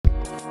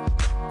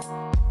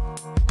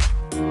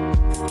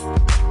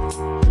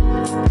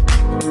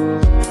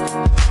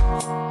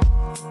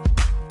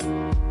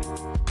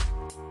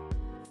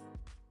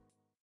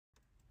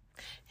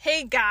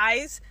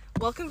guys,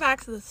 welcome back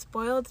to the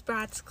Spoiled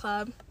Brats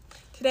Club.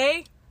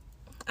 Today,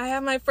 I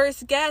have my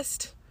first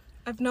guest.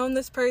 I've known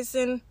this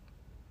person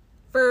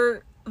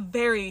for a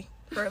very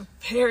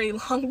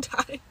long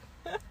time.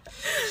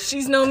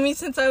 She's known me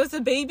since I was a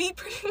baby,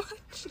 pretty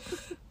much.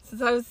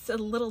 Since I was a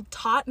little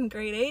tot in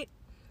grade 8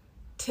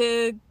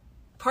 to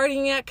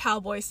partying at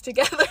Cowboys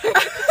together.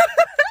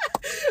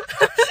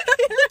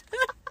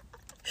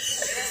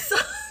 So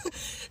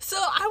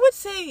I would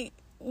say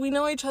we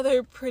know each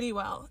other pretty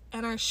well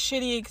and our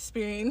shitty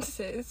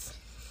experiences.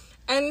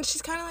 And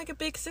she's kind of like a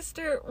big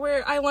sister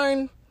where I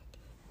learned,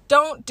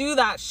 don't do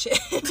that shit.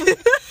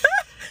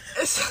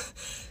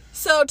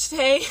 So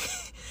today,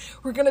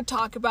 we're going to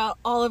talk about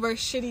all of our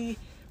shitty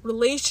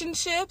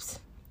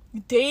relationships,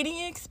 dating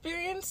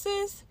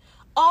experiences,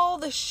 all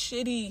the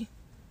shittiness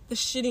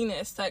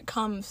that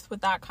comes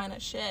with that kind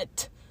of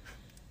shit.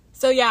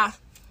 So yeah,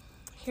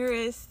 here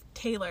is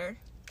Taylor.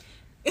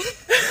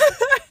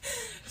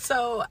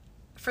 So,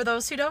 for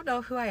those who don't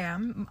know who I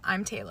am,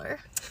 I'm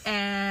Taylor,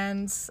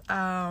 and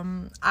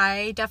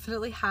I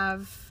definitely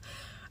have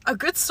a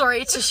good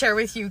story to share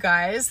with you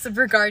guys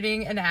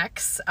regarding an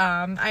ex.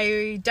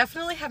 I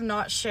definitely have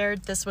not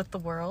shared this with the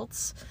world.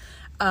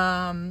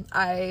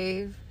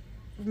 I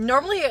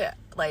normally,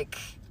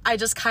 I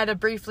just kind of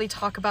briefly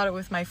talk about it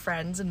with my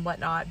friends and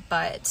whatnot,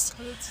 but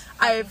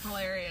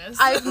Hilarious.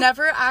 I've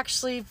never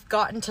actually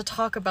gotten to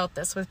talk about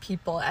this with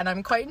people, and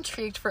I'm quite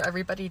intrigued for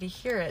everybody to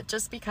hear it,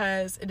 just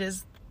because it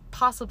is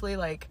possibly,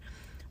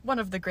 one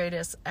of the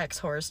greatest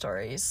ex-horror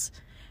stories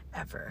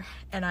ever,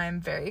 and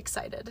I'm very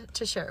excited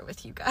to share it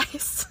with you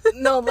guys.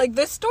 No,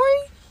 this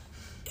story,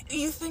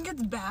 you think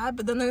it's bad,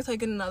 but then there's,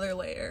 another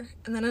layer,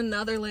 and then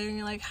another layer, and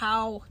you're like,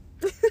 how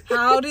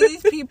do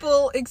these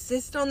people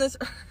exist on this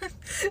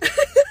earth?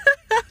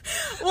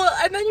 Well,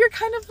 and then you're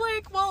kind of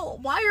like, well,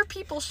 why are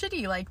people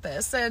shitty like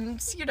this? And,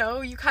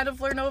 you kind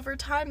of learn over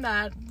time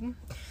that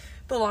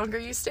the longer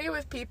you stay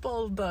with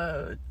people,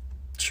 the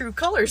true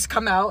colors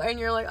come out, and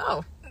you're like,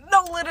 oh.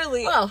 No,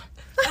 literally. Well.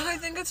 And I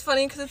think it's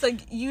funny, because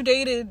it's you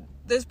dated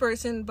this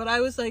person, but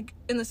I was,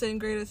 in the same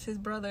grade as his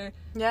brother.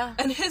 Yeah.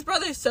 And his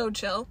brother's so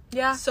chill.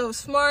 Yeah. So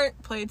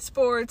smart, played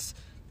sports.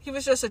 He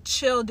was just a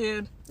chill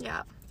dude.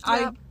 Yeah.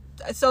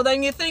 So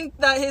then you think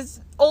that his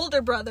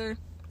older brother,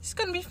 he's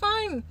gonna be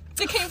fine.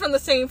 They came from the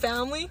same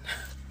family.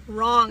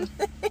 Wrong.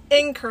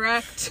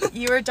 Incorrect.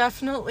 You are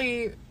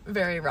definitely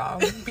very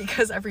wrong,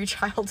 because every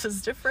child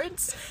is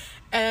different.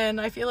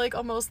 And I feel like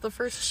almost the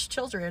first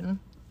children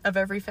of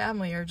every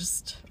family are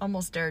just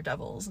almost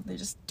daredevils. They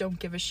just don't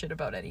give a shit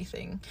about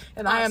anything.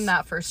 And I am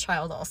that first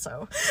child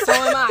also. So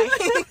am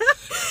I.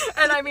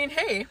 And I mean,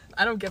 hey,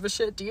 I don't give a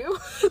shit, do you?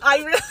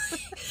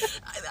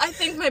 I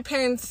think my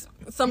parents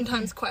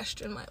sometimes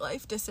question my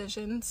life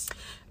decisions.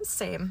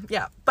 Same,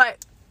 yeah.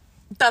 But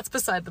that's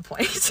beside the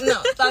point.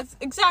 No, that's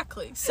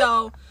exactly.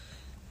 So,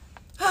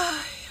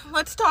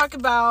 let's talk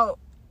about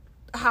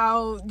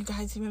how you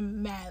guys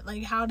even met.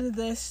 How did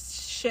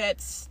this shit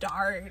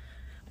start?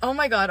 Oh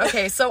my god,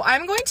 okay, so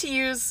I'm going to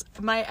use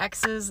my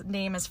ex's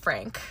name as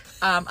Frank.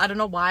 I don't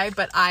know why,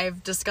 but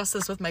I've discussed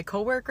this with my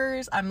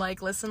coworkers. I'm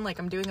like, listen,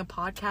 I'm doing a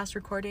podcast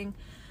recording.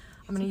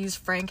 I'm gonna use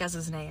Frank as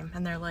his name.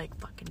 And they're like,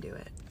 fucking do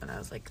it. And I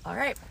was like, all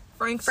right.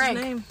 Frank's Frank.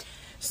 his name.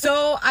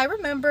 So I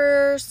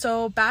remember,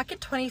 back in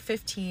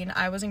 2015,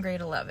 I was in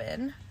grade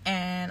 11,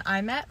 and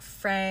I met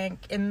Frank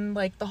in,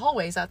 the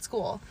hallways at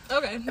school.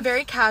 Okay.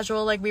 Very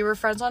casual, we were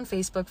friends on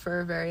Facebook for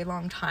a very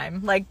long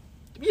time.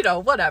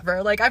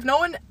 Whatever. I've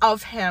known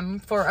of him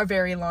for a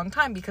very long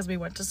time because we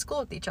went to school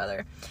with each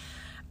other.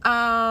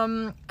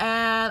 And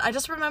I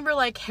just remember,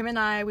 him and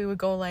I, we would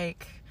go,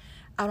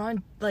 out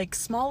on,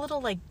 small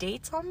little,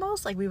 dates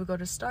almost. We would go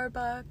to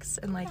Starbucks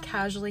and,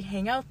 casually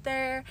hang out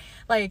there.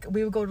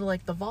 We would go to,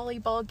 the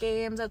volleyball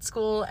games at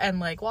school and,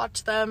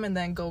 watch them and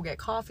then go get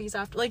coffees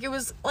after. It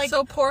was,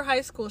 So poor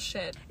high school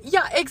shit.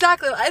 Yeah,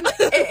 exactly. And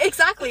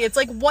exactly. It's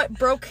what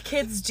broke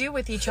kids do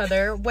with each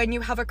other when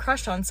you have a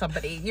crush on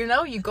somebody.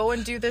 You go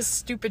and do this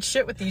stupid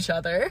shit with each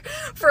other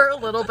for a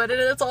little bit and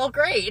it's all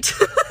great.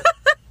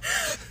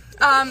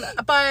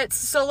 But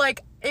so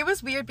it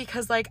was weird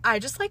because I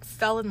just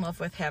fell in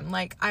love with him.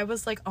 I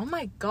was oh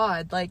my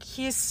god,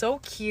 he's so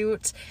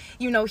cute.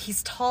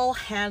 He's tall,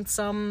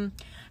 handsome,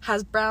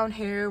 has brown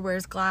hair,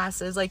 wears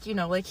glasses,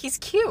 he's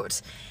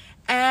cute.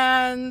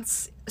 And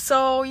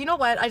so, you know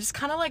what? I just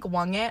kind of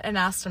wung it and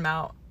asked him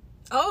out.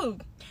 Oh.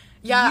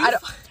 Yeah,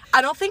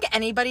 I don't think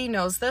anybody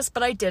knows this,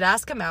 but I did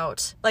ask him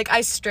out.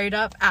 I straight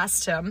up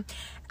asked him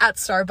at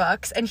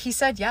Starbucks and he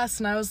said yes,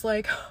 and I was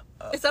like,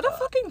 is that a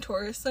fucking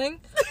tourist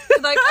thing?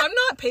 I'm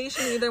not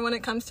patient either when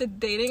it comes to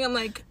dating.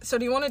 I'm so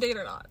do you want to date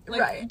or not?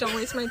 Right. Don't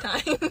waste my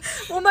time.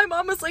 Well, my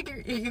mom was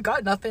you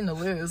got nothing to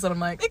lose. And I'm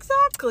like,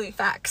 exactly.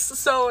 Facts.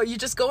 So you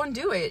just go and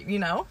do it,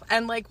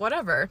 And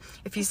whatever.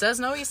 If he says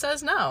no, he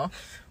says no.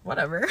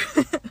 Whatever.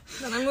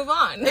 Then I move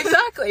on.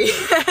 Exactly.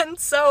 And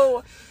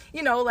so,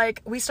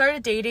 we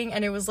started dating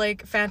and it was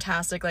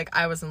fantastic.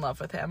 I was in love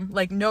with him.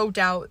 No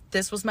doubt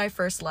this was my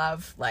first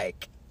love.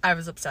 I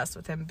was obsessed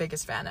with him.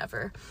 Biggest fan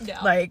ever.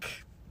 Yeah.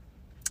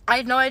 I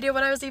had no idea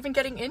what I was even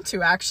getting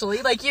into,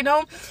 actually. Like, you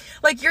know,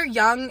 like, you're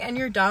young and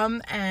you're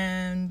dumb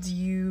and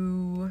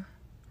you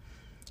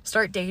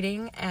start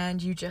dating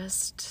and you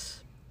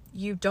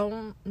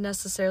don't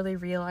necessarily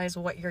realize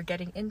what you're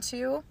getting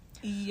into.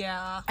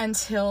 Yeah.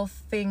 Until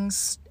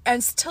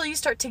you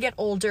start to get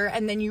older,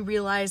 and then you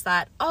realize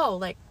that, oh,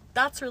 like,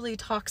 that's really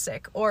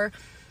toxic, or,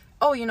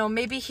 oh, you know,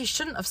 maybe he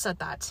shouldn't have said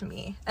that to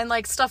me, and,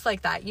 like, stuff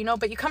like that, you know,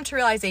 but you come to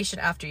realization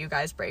after you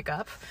guys break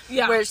up.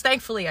 Yeah. Which,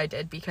 thankfully, I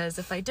did, because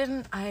if I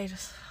didn't, we'd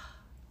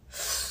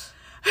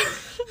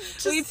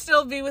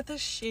still be with a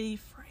shitty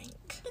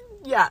Frank.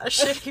 Yeah, a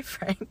shitty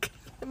Frank.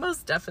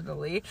 Most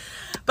definitely.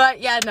 But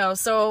yeah, no,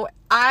 so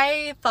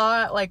I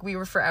thought, like, we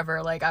were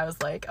forever. Like, I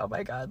was like, oh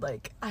my god,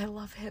 like, I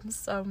love him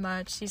so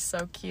much, he's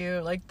so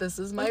cute, like, this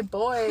is my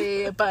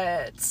boy.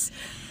 But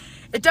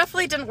it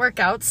definitely didn't work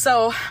out.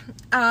 So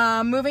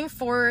moving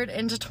forward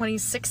into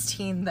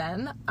 2016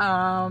 then,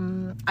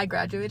 I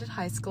graduated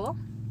high school.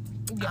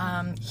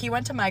 Yeah. He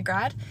went to my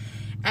grad.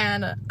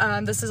 And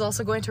this is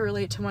also going to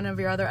relate to one of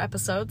your other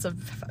episodes of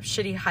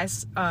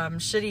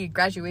shitty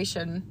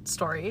graduation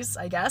stories,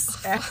 I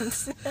guess. And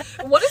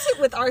What is it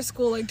with our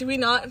school? Like, do we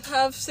not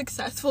have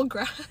successful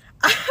grads?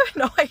 I have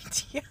no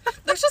idea.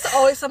 There's just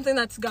always something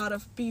that's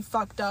gotta be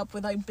fucked up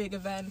with, like, big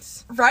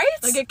events. Right?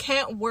 Like, it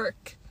can't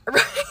work.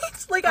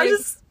 Right? Like, I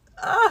just...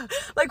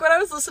 like, when I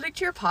was listening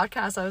to your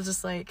podcast, I was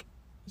just like,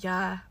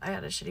 yeah, I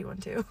had a shitty one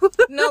too.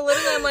 No,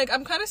 literally, I'm like,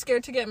 I'm kind of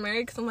scared to get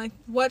married because I'm like,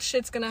 what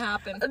shit's gonna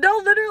happen?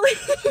 No, literally.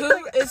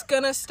 Who is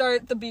gonna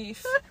start the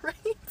beef? Right?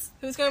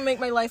 Who's gonna make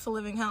my life a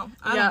living hell?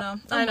 I don't know.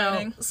 I know.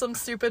 Waiting. Some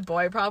stupid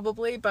boy,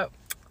 probably, but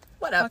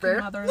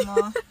whatever. Fucking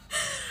mother-in-law.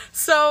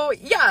 So,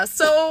 yeah,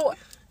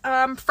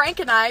 Frank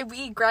and I,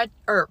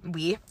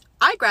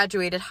 I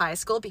graduated high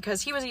school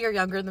because he was a year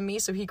younger than me,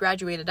 so he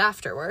graduated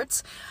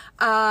afterwards.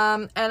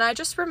 And I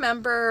just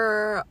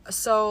remember,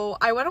 so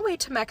I went away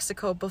to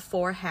Mexico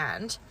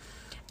beforehand,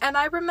 and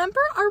I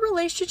remember our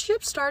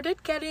relationship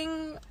started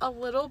getting a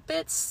little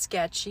bit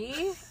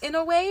sketchy in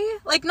a way.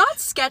 Like, not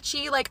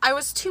sketchy, like, I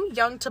was too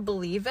young to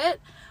believe it,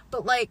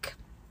 but, like,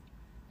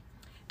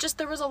 just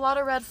there was a lot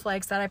of red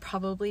flags that I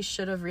probably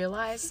should have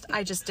realized.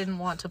 I just didn't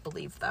want to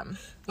believe them,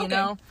 you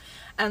know?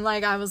 And,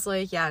 like, I was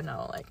like, yeah,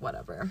 no, like,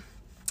 whatever.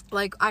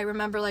 Like, I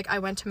remember, like, I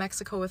went to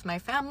Mexico with my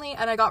family,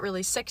 and I got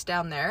really sick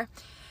down there.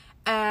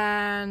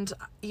 And,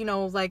 you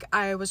know, like,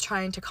 I was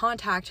trying to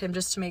contact him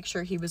just to make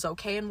sure he was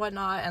okay and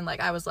whatnot. And,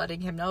 like, I was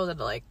letting him know that,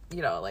 like,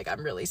 you know, like,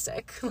 I'm really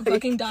sick. Like,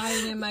 fucking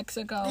dying in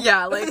Mexico.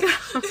 Yeah, like,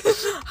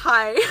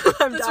 hi,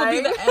 I'm this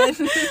dying. This would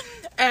be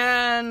the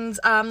end.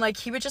 And, like,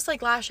 he would just,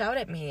 like, lash out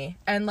at me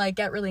and, like,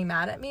 get really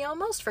mad at me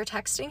almost for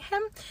texting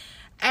him.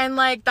 And,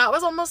 like, that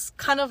was almost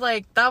kind of,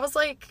 like, that was,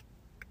 like,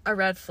 a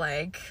red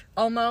flag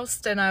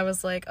almost. And I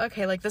was like,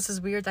 okay, like, this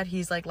is weird that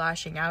he's, like,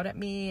 lashing out at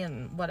me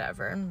and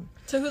whatever.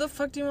 So who the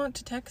fuck do you want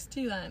to text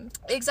you then?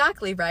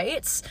 Exactly,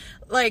 right?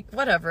 Like,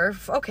 whatever.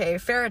 Okay,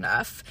 fair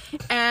enough.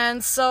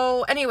 And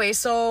so anyway,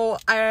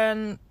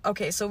 I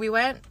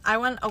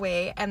went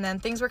away, and then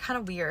things were kind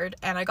of weird,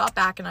 and I got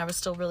back and I was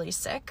still really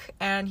sick,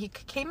 and he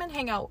came and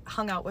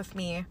hung out with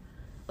me,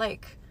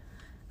 like,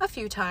 a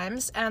few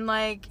times, and,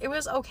 like, it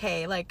was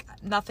okay, like,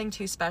 nothing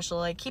too special.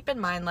 Like, keep in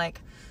mind,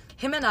 like,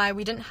 him and I,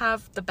 we didn't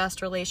have the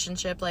best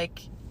relationship.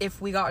 Like, if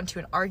we got into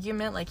an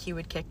argument, like, he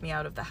would kick me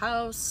out of the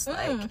house.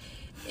 Like,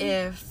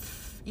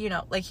 if, you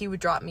know, like, he would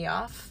drop me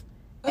off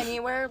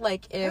anywhere.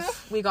 Like,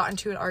 if we got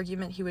into an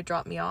argument, he would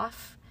drop me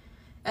off,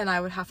 and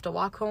I would have to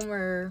walk home,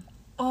 or,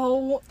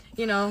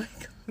 you know,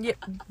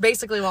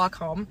 basically walk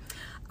home.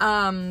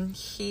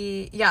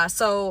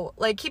 So,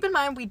 like, keep in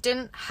mind, we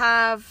didn't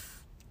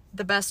have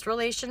the best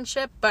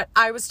relationship, but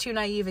I was too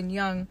naive and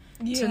young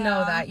to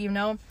know that, you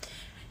know?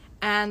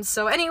 And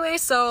so anyway,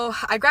 so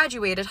I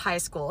graduated high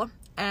school,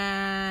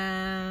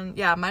 and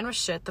yeah, mine was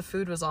shit. The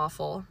food was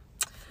awful.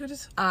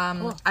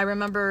 I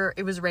remember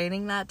it was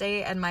raining that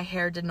day, and my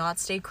hair did not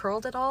stay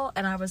curled at all,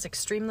 and I was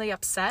extremely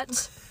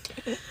upset.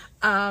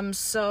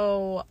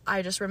 So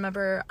I just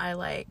remember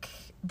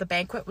the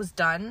banquet was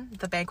done.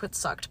 The banquet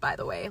sucked, by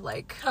the way.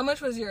 Like, how much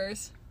was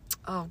yours?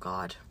 Oh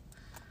God,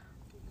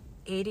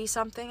 80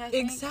 something, I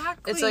think.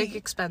 Exactly. It's, like,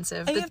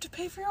 expensive. And you have to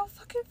pay for your own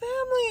fucking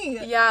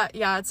family.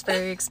 Yeah, it's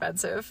very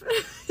expensive.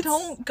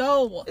 Don't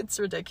go. It's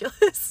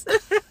ridiculous.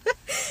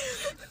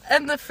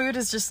 And the food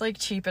is just, like,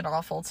 cheap and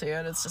awful too,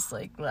 and it's just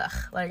like, ugh,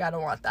 like, I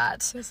don't want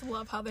that. I just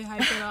love how they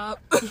hype it up.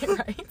 Yeah,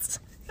 right?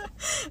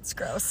 It's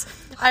gross.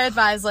 I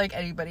advise, like,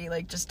 anybody,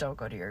 like, just don't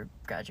go to your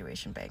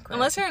graduation banquet.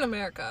 Unless you're in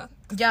America.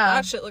 Yeah.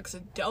 That shit looks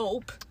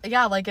dope.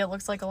 Yeah, like, it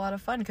looks like a lot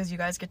of fun because you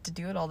guys get to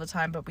do it all the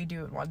time, but we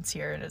do it once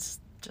here, and it's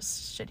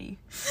just shitty.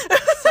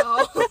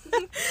 So,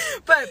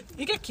 but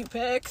you get cute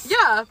pics.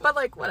 Yeah, but,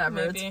 like, whatever.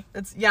 Maybe.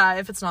 It's yeah,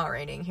 if it's not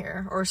raining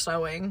here or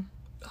snowing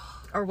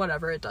or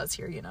whatever it does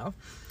here, you know.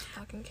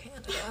 Fucking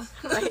Canada.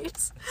 Right?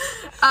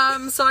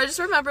 So I just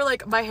remember,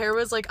 like, my hair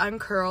was, like,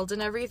 uncurled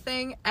and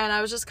everything, and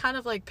I was just kind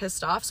of, like,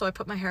 pissed off, so I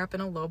put my hair up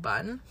in a low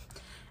bun,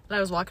 and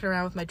I was walking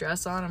around with my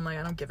dress on. I'm like,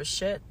 I don't give a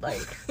shit.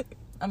 Like,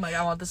 I'm like,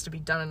 I want this to be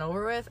done and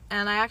over with.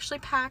 And I actually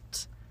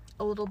packed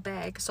a little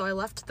bag. So I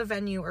left the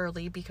venue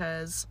early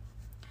because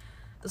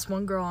this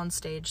one girl on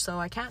stage, so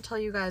I can't tell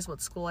you guys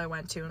what school I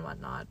went to and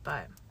whatnot,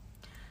 but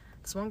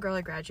this one girl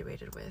I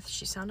graduated with,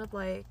 she sounded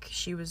like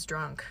she was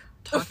drunk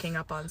talking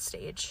up on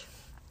stage.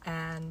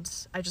 And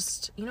I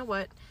just, you know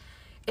what?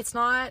 It's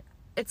not,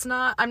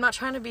 I'm not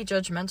trying to be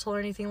judgmental or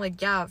anything.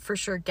 Like, yeah, for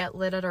sure, get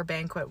lit at our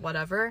banquet,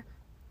 whatever.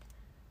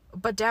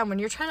 But damn, when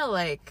you're trying to,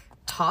 like,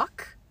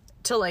 talk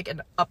to, like,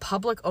 a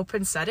public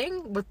open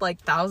setting with,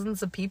 like,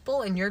 thousands of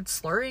people and you're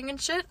slurring and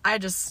shit, I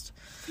just...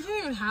 You didn't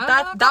even have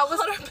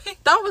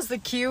that was the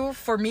cue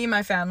for me and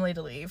my family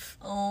to leave.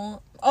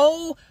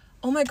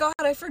 Oh my god,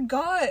 I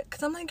forgot.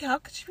 Because I'm like, how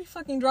could she be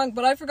fucking drunk?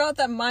 But I forgot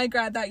that my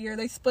grad that year,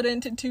 they split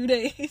into 2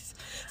 days.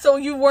 So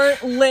you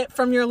weren't lit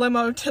from your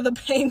limo to the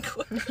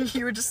banquet.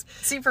 You were just...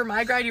 See, for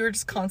my grad, you were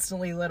just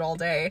constantly lit all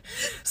day.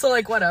 So,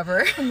 like,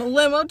 whatever. From the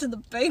limo to the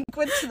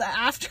banquet to the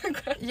after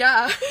grad.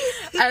 Yeah.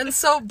 And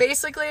so,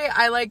 basically,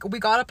 we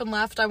got up and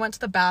left. I went to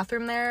the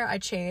bathroom there. I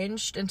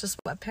changed into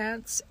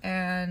sweatpants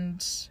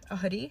and a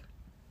hoodie.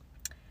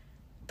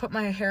 Put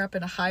my hair up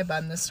in a high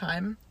bun this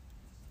time.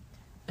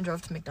 And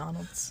drove to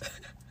McDonald's.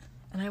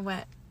 And I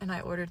went and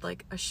I ordered,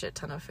 like, a shit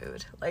ton of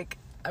food. Like,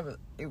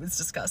 it was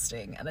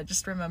disgusting. And I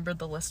just remembered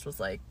the list was,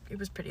 like, it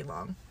was pretty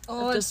long.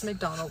 Oh, just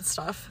McDonald's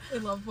stuff.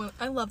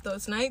 I love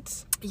those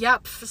nights.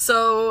 Yep.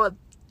 So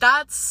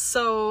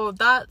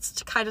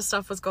that's kind of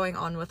stuff was going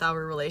on with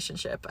our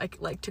relationship. I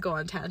like to go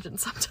on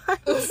tangents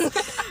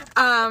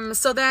sometimes.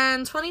 So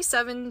then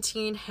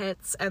 2017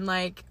 hits, and,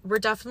 like, we're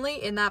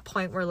definitely in that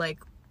point where, like,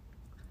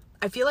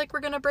 I feel like we're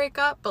gonna break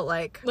up, but,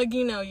 like... Like,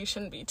 you know you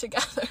shouldn't be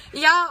together.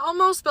 Yeah,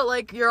 almost, but,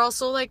 like, you're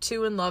also, like,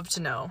 too in love to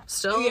know,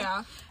 still.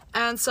 Yeah.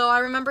 And so I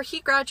remember he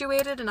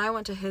graduated, and I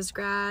went to his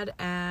grad,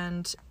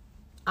 and,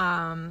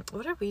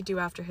 what did we do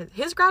after his...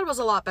 His grad was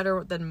a lot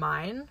better than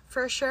mine,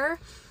 for sure.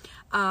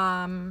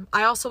 I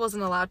also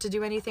wasn't allowed to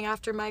do anything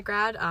after my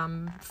grad.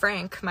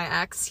 Frank, my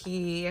ex,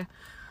 he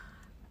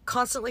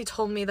constantly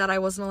told me that I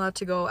wasn't allowed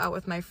to go out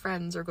with my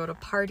friends or go to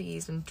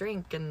parties and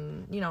drink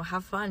and, you know,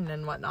 have fun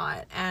and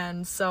whatnot.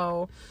 And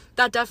so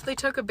that definitely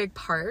took a big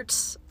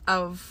part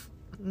of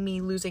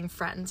me losing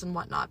friends and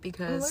whatnot,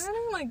 because...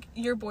 Like,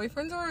 your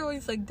boyfriends are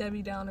always, like,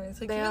 Debbie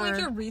Downers. Like, they even, are. Like,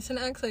 your recent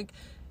ex, like,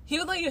 he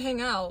would let you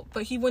hang out,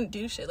 but he wouldn't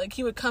do shit. Like,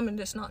 he would come and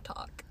just not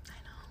talk. I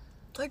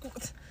know. Like,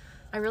 what?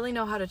 I really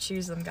know how to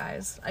choose them,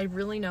 guys. I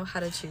really know how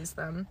to choose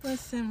them.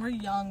 Listen, we're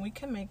young. We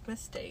can make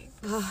mistakes.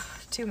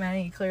 Too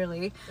many,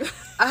 clearly.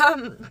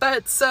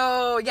 But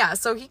so, yeah,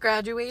 so he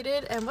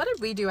graduated, and what did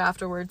we do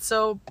afterwards?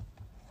 So,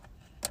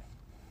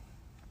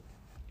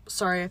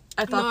 sorry,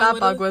 I thought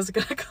that bug was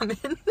gonna come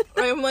in.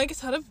 I'm like,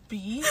 is that a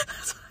bee?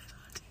 That's what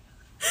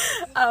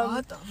I thought.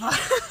 What the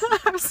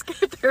fuck? I was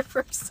scared there for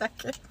a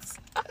second.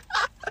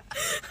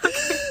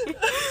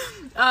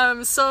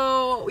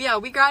 So yeah,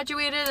 we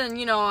graduated, and,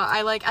 you know,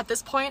 I, like, at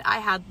this point I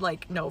had,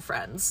 like, no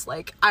friends.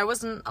 Like, I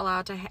wasn't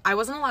allowed to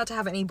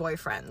have any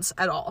boyfriends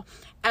at all.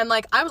 And,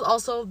 like, I was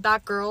also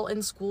that girl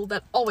in school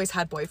that always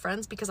had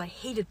boyfriends because I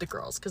hated the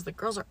girls, because the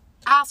girls are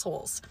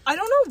assholes. I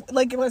don't know,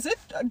 like, was it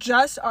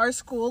just our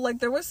school? Like,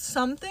 there was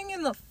something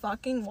in the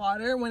fucking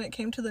water when it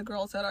came to the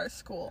girls at our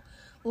school.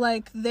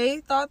 Like, they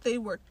thought they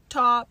were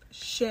top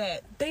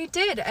shit. They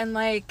did, and,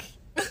 like...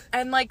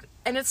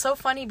 And it's so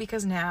funny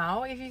because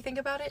now, if you think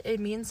about it, it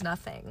means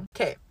nothing.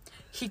 Okay,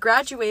 he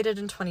graduated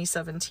in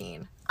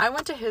 2017. I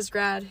went to his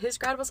grad. His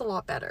grad was a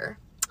lot better.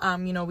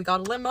 You know, we got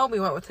a limo. We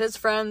went with his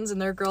friends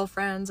and their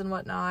girlfriends and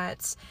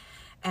whatnot.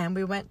 And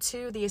we went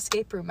to the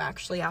escape room,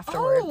 actually,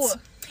 afterwards. Oh.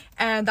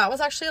 And that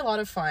was actually a lot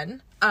of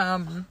fun.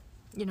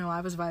 You know,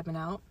 I was vibing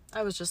out.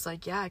 I was just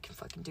like, yeah, I can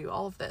fucking do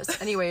all of this.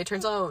 Anyway, it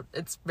turns out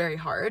it's very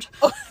hard.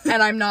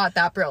 And I'm not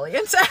that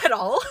brilliant at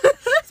all.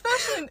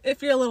 Especially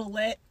if you're a little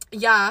lit.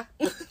 Yeah.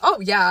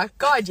 Oh, yeah.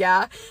 God,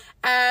 yeah.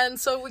 And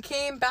so we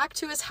came back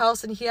to his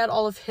house, and he had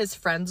all of his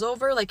friends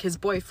over, like, his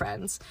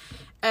boyfriends.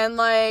 And,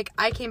 like,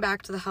 I came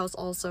back to the house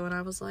also, and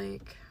I was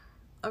like,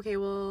 okay,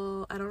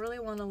 well, I don't really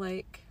want to,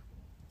 like,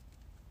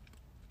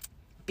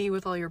 be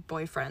with all your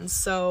boyfriends,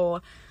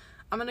 so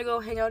I'm gonna go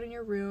hang out in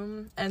your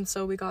room. And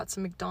so we got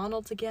some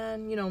McDonald's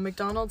again. You know,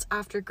 McDonald's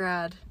after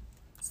grad,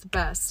 it's the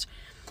best.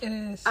 It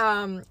is.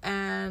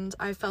 And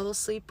I fell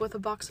asleep with a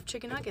box of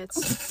chicken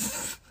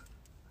nuggets.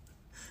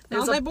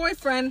 Not my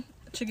boyfriend,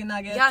 chicken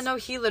nuggets. Yeah, no,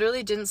 he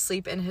literally didn't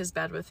sleep in his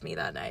bed with me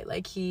that night.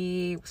 Like,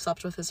 he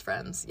slept with his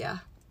friends. Yeah.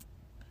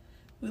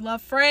 We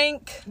love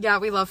Frank. Yeah,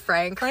 we love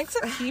Frank. Frank's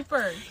a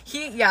keeper.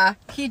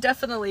 He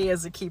definitely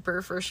is a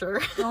keeper for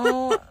sure.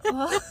 Oh,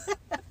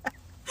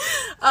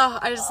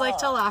 I just like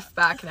to laugh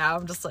back now.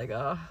 I'm just like,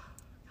 oh.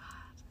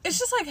 It's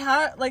just like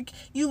how, like,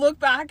 you look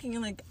back and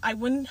you're like, I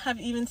wouldn't have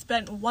even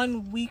spent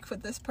 1 week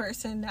with this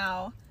person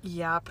now.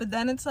 Yeah. But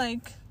then it's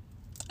like,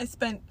 I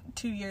spent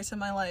 2 years of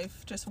my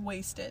life just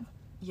wasted.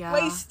 Yeah.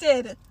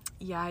 Wasted.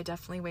 Yeah, I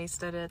definitely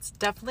wasted it. It's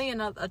definitely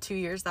a 2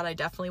 years that I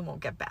definitely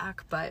won't get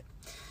back, but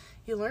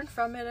you learn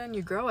from it and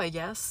you grow, I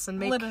guess, and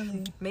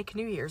make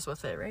New Year's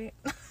with it, right?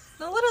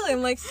 No, literally,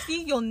 I'm like,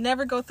 see, you'll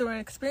never go through an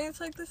experience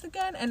like this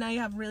again, and now you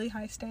have really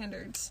high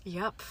standards.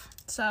 Yep.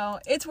 So,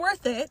 it's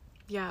worth it.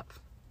 Yep.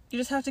 You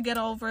just have to get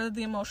over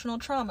the emotional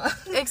trauma.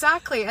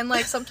 Exactly. And,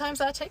 like, sometimes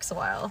that takes a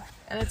while.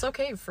 And it's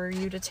okay for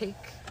you to take...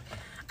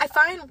 I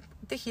find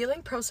the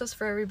healing process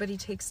for everybody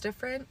takes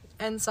different.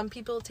 And some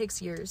people it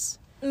takes years.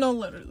 No,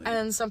 literally.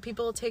 And some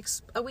people it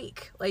takes a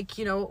week. Like,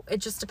 you know,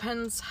 it just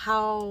depends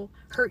how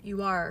hurt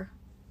you are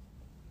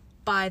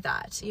by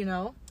that, you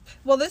know?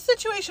 Well, this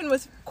situation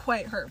was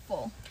quite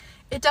hurtful.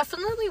 It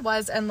definitely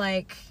was. And,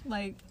 like...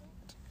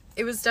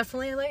 it was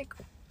definitely, like...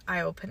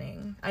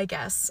 eye-opening, I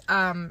guess,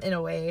 in a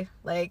way.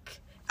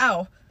 Like,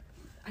 ow,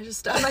 I just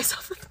stabbed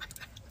myself with my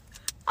pen.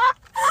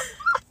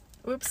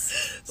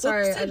 Oops,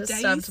 sorry, I just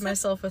stabbed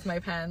myself with my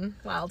pen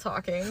while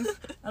talking.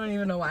 I don't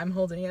even know why I'm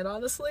holding it,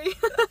 honestly.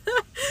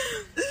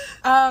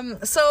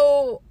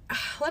 So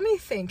let me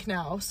think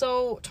now.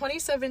 So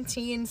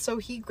 2017, so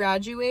he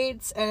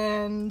graduates,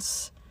 and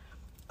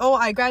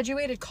I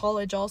graduated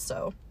college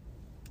also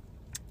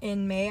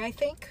in May, I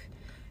think.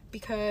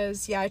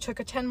 Because, yeah, I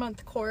took a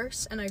 10-month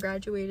course and I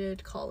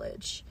graduated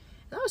college.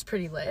 And that was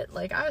pretty lit.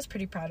 Like, I was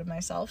pretty proud of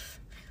myself.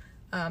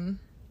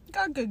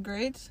 Got good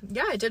grades.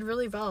 Yeah, I did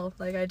really well.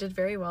 Like, I did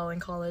very well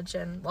in college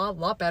and a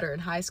lot better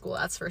in high school,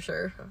 that's for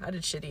sure. I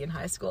did shitty in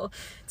high school.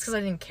 It's because I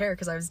didn't care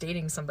because I was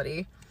dating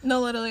somebody.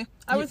 No, literally.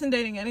 I wasn't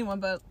dating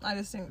anyone, but I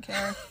just didn't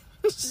care.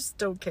 Just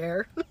don't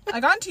care. I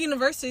got into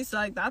university, so,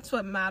 like, that's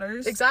what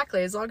matters.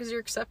 Exactly. As long as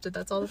you're accepted,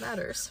 that's all that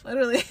matters.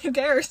 Literally, who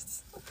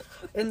cares?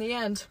 In the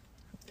end.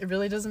 It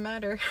really doesn't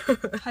matter.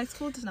 High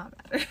school does not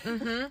matter.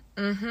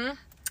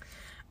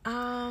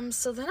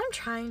 So then I'm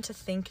trying to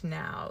think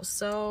now.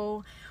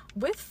 So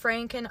with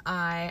Frank and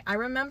I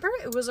remember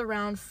it was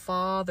around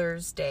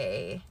Father's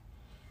Day.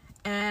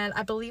 And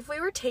I believe we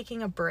were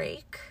taking a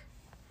break.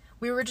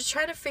 We were just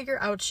trying to figure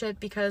out shit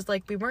because,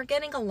 like, we weren't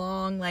getting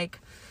along. Like,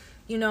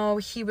 you know,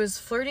 he was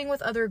flirting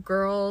with other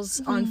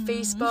girls on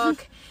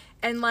Facebook.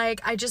 And,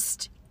 like, I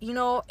just... you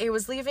know, it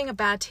was leaving a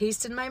bad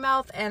taste in my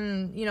mouth,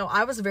 and, you know,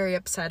 I was very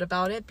upset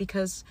about it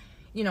because,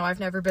 you know, I've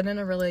never been in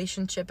a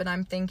relationship, and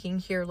I'm thinking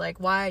here, like,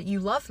 why,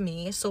 you love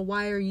me, so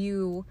why are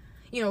you,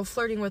 you know,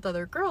 flirting with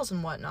other girls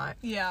and whatnot?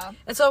 Yeah.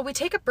 And so we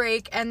take a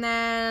break, and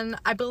then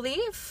I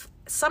believe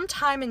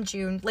sometime in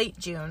June, late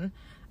June,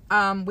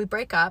 we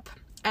break up,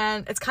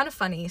 and it's kind of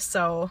funny,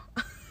 so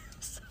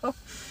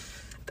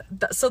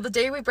the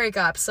day we break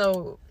up,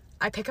 so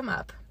I pick him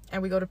up,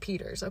 and we go to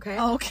Peter's, okay?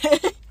 Okay.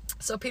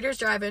 So Peter's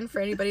Drive-In, for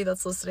anybody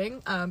that's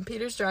listening,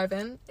 Peter's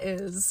Drive-In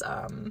is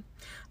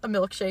a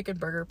milkshake and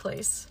burger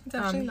place. It's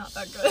actually not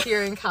that good.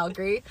 Here in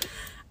Calgary.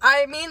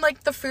 I mean,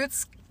 like, the food...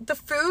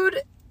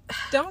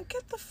 Don't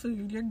get the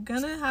food. You're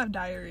gonna have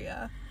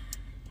diarrhea.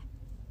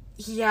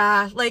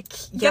 Yeah, like,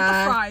 Get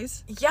the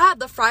fries. Yeah,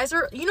 the fries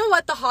are... You know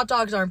what? The hot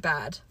dogs aren't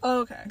bad.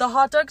 Oh, okay. The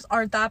hot dogs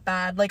aren't that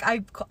bad. Like,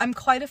 I'm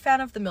quite a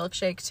fan of the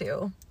milkshake,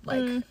 too.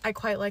 Like, I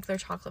quite like their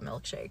chocolate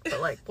milkshake.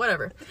 But, like,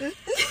 whatever.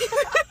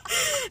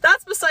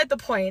 That's beside the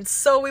point.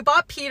 So we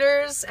bought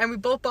Peter's and we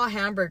both bought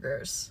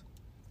hamburgers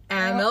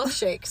and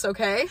milkshakes,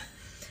 okay?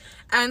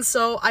 And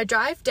so I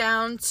drive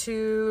down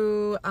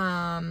to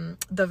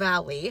the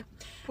valley,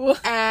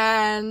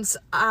 and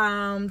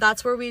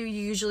that's where we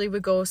usually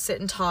would go sit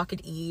and talk and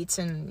eat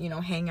and, you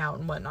know, hang out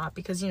and whatnot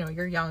because, you know,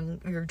 you're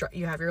young,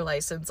 you have your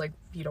license, like,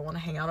 you don't want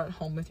to hang out at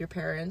home with your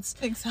parents.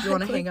 Exactly. You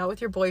want to hang out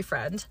with your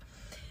boyfriend.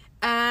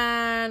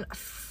 And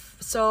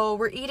so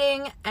we're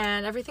eating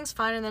and everything's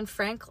fine, and then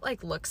Frank,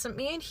 like, looks at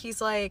me and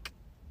he's like,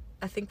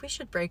 I think we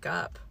should break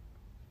up.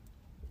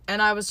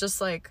 And I was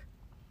just like,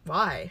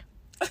 why?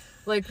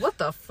 Like, what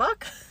the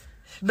fuck?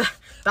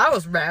 That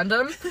was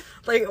random.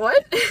 Like,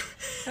 what?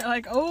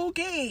 Like,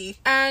 okay.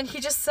 And he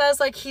just says,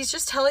 like, he's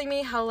just telling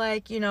me how,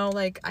 like, you know,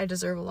 like, I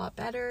deserve a lot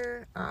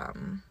better.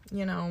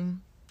 You know,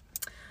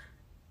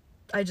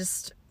 he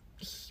just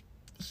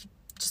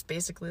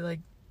basically, like,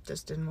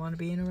 just didn't want to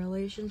be in a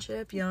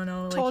relationship, you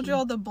know, like, told you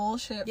all the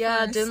bullshit.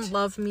 Yeah, first. Didn't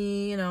love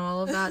me, you know,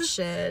 all of that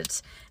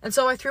shit. And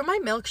so I threw my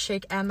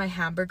milkshake and my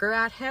hamburger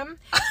at him,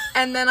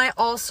 and then I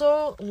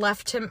also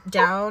left him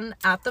down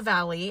at the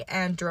valley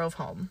and drove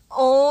home.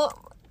 Oh,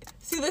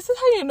 see, this is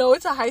how you know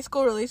it's a high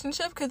school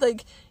relationship, because,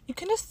 like, you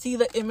can just see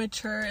the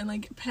immature and,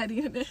 like,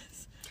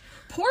 pettiness.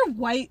 Poor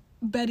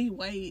Betty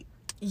White.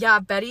 Yeah,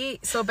 Betty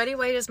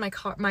White is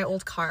my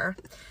old car,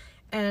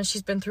 and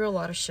she's been through a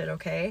lot of shit,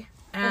 okay?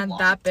 And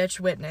that bitch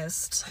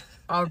witnessed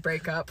our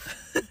breakup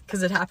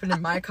because it happened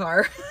in my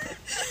car.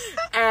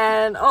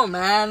 And, oh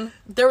man,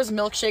 there was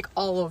milkshake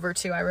all over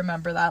too. I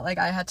remember that. Like,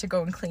 I had to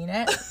go and clean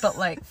it. But,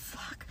 like,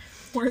 fuck.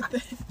 Worth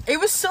it. It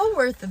was so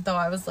worth it, though.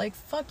 I was like,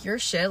 fuck your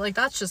shit. Like,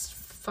 that's just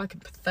fucking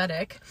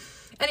pathetic.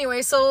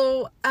 Anyway,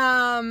 so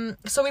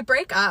we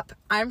break up.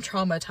 I'm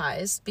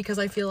traumatized because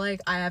I feel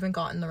like I haven't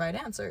gotten the right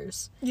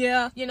answers.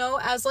 Yeah. You know,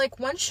 as, like,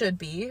 one should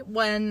be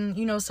when,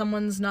 you know,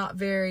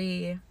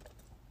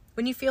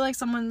 when you feel like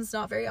someone's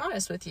not very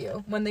honest with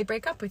you when they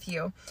break up with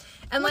you.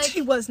 And, which like,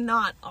 he was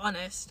not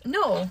honest.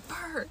 No.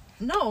 Ever.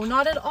 No,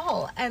 not at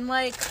all. And,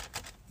 like,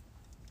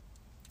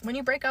 when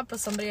you break up with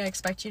somebody, I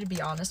expect you to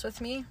be honest with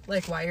me.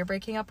 Like, why you're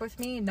breaking up with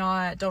me.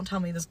 Not, don't tell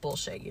me this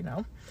bullshit, you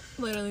know?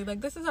 Literally,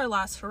 like, this is our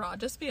last hurrah.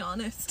 Just be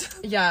honest.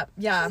 Yeah.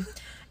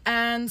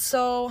 And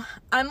so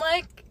I'm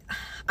like,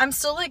 I'm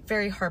still, like,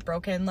 very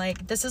heartbroken.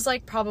 Like, this is,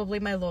 like, probably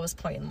my lowest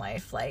point in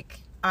life.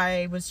 Like,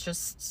 I was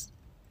just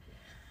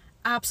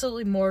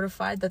absolutely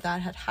mortified that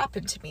had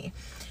happened to me.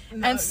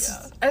 And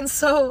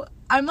so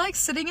I'm, like,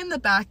 sitting in the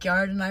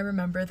backyard, and I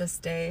remember this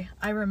day.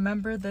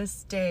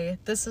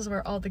 This is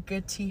where all the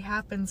good tea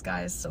happens,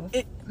 guys. So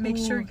make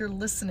sure you're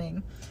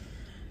listening.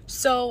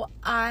 So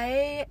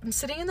I am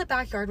sitting in the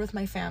backyard with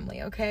my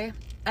family, okay?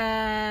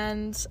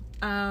 And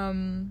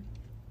I'm,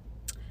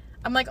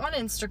 like, on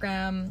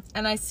Instagram,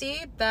 and I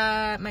see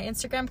that my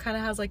Instagram kind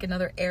of has, like,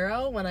 another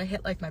arrow when I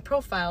hit, like, my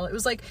profile. It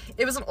was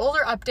an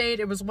older update.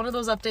 It was one of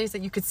those updates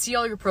that you could see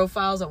all your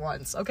profiles at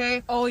once,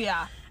 okay? Oh,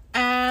 yeah.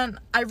 And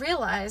I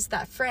realized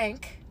that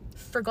Frank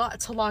forgot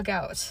to log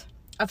out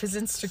of his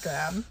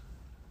Instagram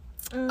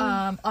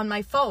on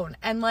my phone.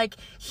 And, like,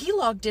 he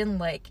logged in,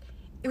 like,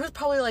 it was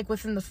probably, like,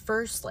 within the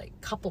first, like,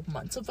 couple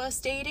months of us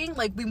dating.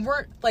 Like, we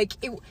weren't, like,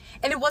 and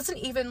it wasn't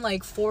even,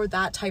 like, for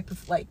that type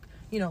of, like,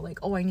 you know, like,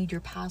 oh, I need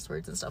your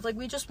passwords and stuff. Like,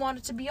 we just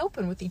wanted to be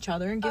open with each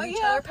other and give each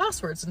other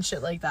passwords and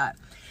shit like that.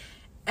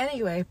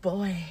 Anyway,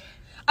 boy.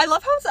 I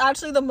love how it's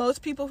actually the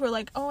most people who are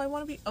like, oh, I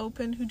want to be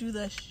open, who do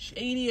the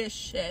shadiest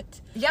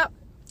shit. Yep.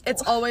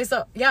 It's always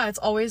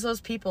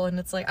those people, and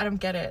it's like, I don't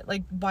get it.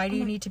 Like, why do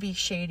you need to be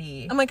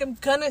shady? I'm like, I'm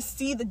gonna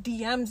see the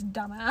DMs,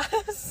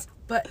 dumbass.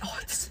 But,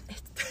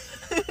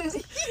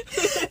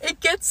 it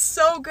gets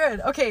so good.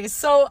 Okay,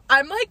 so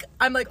I'm like,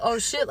 oh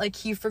shit, like,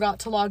 he forgot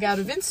to log out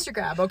of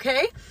Instagram,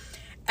 okay?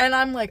 And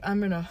I'm like, I'm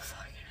gonna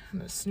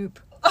snoop.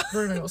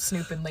 We're gonna go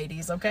snooping,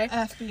 ladies, okay?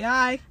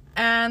 FBI.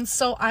 And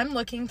so I'm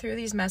looking through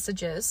these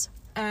messages,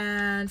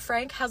 and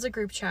Frank has a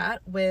group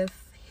chat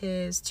with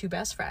his two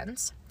best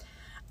friends.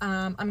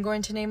 I'm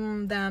going to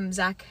name them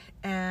Zach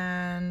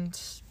and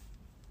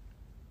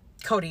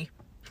Cody.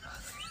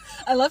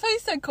 I love how you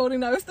said Cody,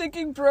 and I was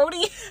thinking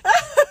Brody.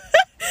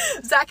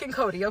 Zach and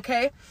Cody,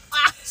 okay?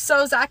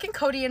 So Zach and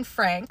Cody and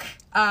Frank,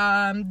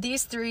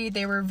 these three,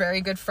 they were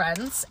very good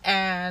friends,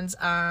 and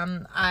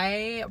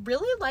I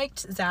really liked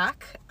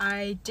Zach.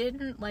 I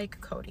didn't like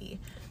Cody.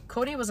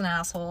 Cody was an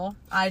asshole.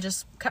 I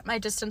just kept my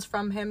distance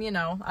from him, you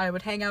know. I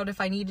would hang out if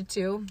I needed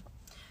to,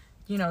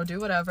 you know, do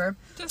whatever.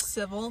 Just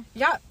civil.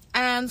 Yeah.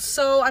 And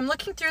so I'm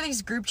looking through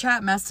these group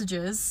chat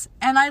messages,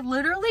 and I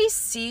literally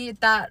see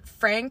that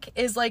Frank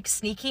is, like,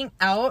 sneaking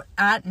out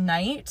at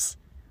night,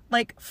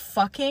 like,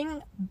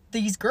 fucking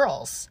these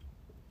girls.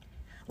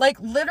 Like,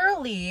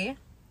 literally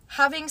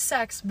having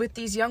sex with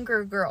these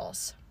younger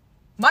girls.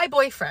 My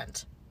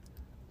boyfriend.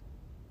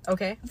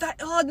 Okay?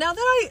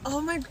 Oh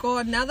my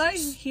god, now that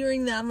I'm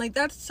hearing that, I'm like,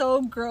 that's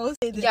so gross.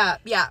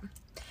 Yeah.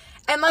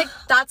 And, like,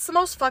 that's the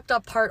most fucked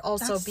up part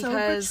also,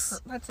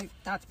 because...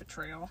 that's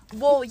betrayal.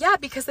 Well, yeah,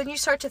 because then you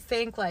start to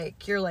think,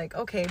 like, you're like,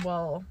 okay,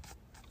 well,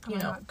 you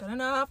know. Not good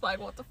enough? Like,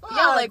 what the fuck?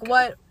 Yeah, like,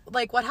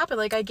 what happened?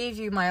 Like, I gave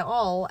you my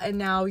all, and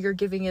now you're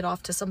giving it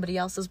off to somebody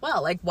else as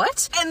well. Like,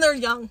 what? And they're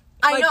young.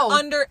 I know.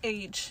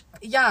 Underage.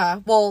 Yeah,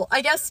 well,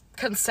 I guess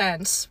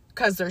consent,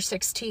 because they're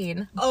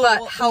 16. Oh,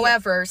 but, well,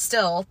 however,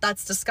 still,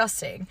 that's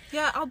disgusting.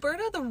 Yeah,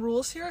 Alberta, the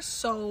rules here are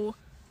so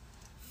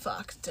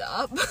fucked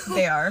up.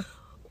 They are.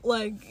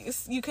 Like, a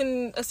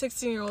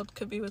 16-year-old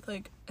could be with,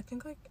 like, I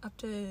think, like, up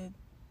to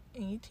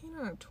 18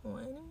 or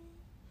 20?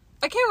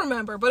 I can't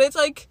remember, but it's,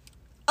 like,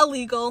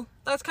 illegal.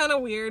 That's kind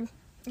of weird.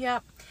 Yeah.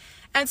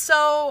 And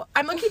so,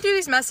 I'm looking through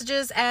these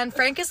messages, and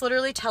Frank is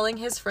literally telling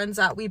his friends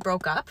that we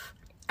broke up,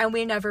 and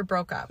we never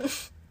broke up.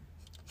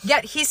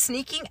 Yet, he's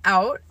sneaking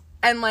out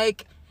and,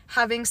 like,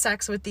 having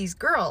sex with these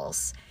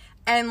girls.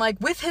 And, like,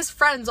 with his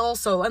friends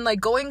also, and,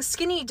 like, going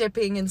skinny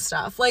dipping and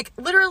stuff. Like,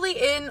 literally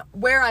in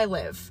where I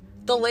live.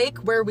 The lake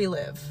where we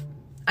live.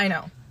 I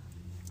know.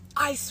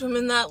 I swim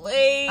in that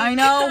lake. I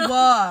know.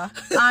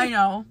 I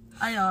know.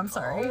 I'm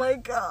sorry. Oh my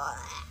god.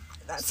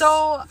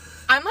 So,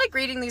 I'm, like,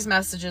 reading these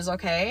messages,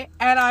 okay?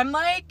 And I'm,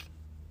 like,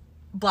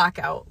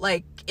 blackout.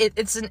 Like,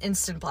 it's an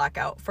instant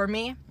blackout for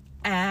me.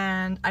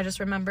 And I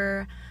just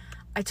remember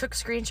I took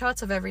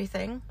screenshots of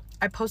everything.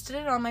 I posted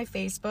it on my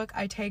Facebook.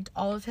 I tagged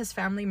all of his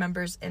family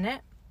members in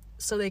it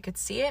so they could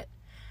see it.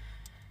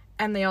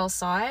 And they all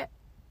saw it.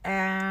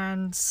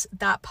 And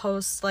that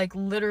post, like,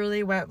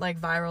 literally went,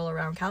 like, viral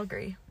around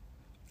Calgary.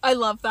 I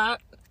love that.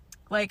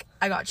 Like,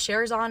 I got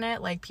shares on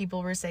it. Like,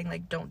 people were saying,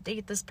 like, don't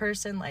date this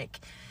person. Like,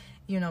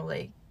 you know,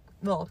 like,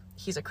 well,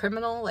 he's a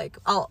criminal. Like,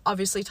 I'll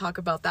obviously talk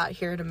about that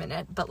here in a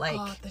minute. But,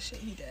 like, the shit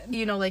he did.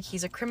 You know, like,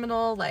 he's a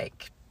criminal.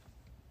 Like,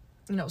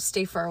 you know,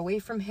 stay far away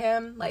from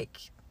him.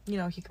 Like, you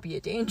know, he could be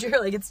a danger.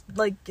 Like, it's,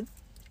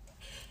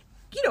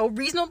 you know,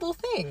 reasonable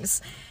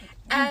things.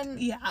 And,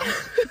 yeah.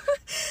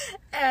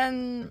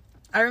 And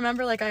I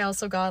remember, like, I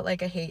also got,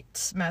 like, a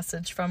hate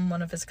message from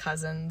one of his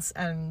cousins,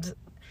 and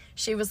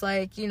she was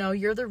like, you know,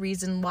 you're the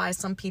reason why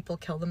some people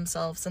kill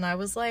themselves. And I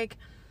was like,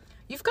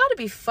 you've got to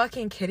be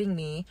fucking kidding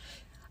me.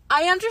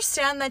 I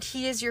understand that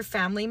he is your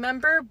family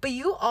member, but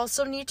you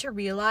also need to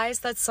realize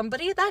that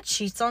somebody that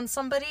cheats on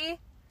somebody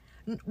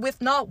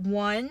with not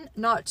one,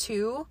 not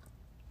two,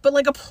 but,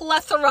 like, a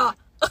plethora.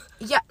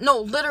 Yeah, no,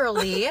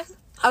 literally,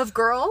 of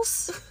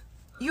girls,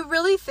 you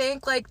really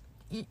think, like,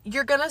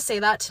 you're gonna say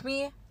that to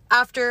me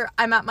after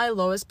I'm at my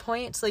lowest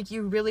point, like,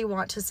 you really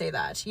want to say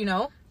that, you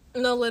know?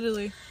 No,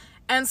 literally.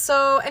 And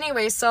so,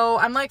 anyway, so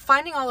I'm, like,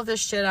 finding all of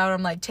this shit out.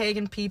 I'm, like,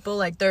 tagging people.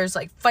 Like, there's,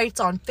 like, fights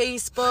on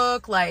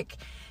Facebook. Like,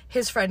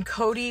 his friend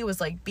Cody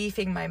was, like,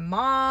 beefing my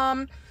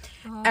mom.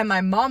 And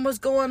my mom was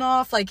going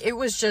off. Like, it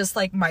was just,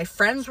 like, my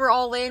friends were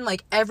all in.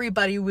 Like,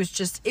 everybody was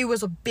just... It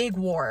was a big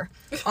war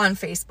on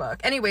Facebook.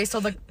 Anyway,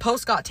 so the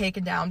post got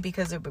taken down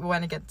because it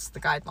went against the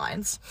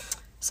guidelines.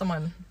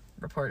 Someone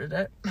reported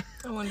it.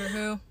 I wonder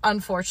who.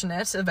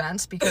 Unfortunate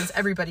event because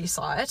everybody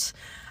saw it.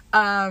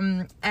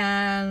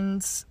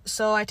 And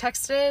so I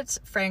texted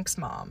Frank's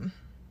mom.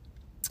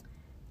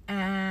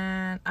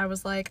 And I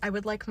was like, I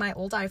would like my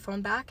old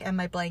iPhone back and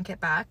my blanket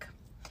back.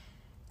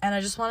 And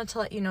I just wanted to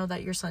let you know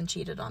that your son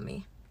cheated on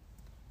me.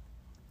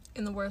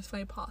 In the worst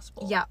way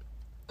possible. Yeah.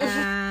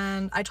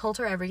 And I told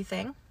her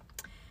everything.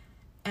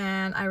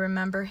 And I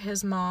remember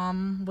his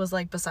mom was,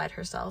 like, beside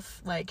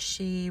herself. Like,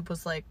 she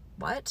was like,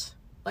 what?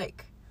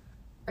 Like,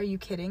 are you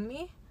kidding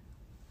me?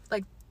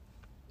 Like...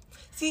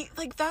 See,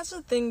 like, that's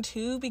the thing,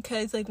 too,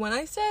 because, like, when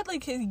I said,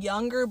 like, his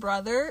younger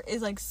brother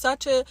is, like,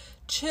 such a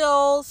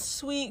chill,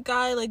 sweet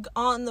guy, like,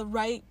 on the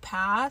right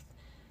path,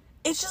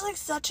 it's just, like,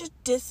 such a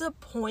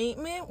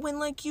disappointment when,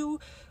 like, you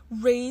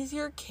raise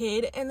your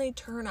kid and they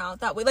turn out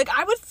that way. Like,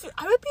 I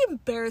would be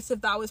embarrassed if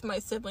that was my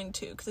sibling,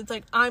 too, because it's,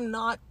 like, I'm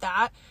not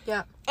that.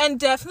 Yeah. And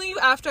definitely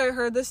after I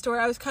heard this story,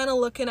 I was kind of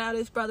looking at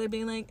his brother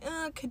being like,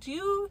 could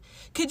you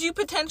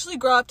potentially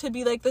grow up to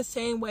be, like, the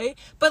same way?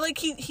 But, like,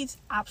 he's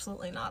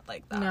absolutely not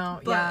like that.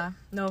 No, but, yeah.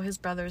 No, his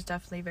brother is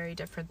definitely very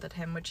different than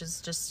him, which is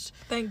just...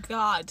 Thank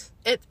God.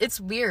 It's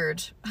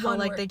weird how, One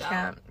like, they worked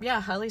can't... out.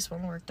 Yeah, at least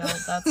one worked out.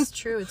 That's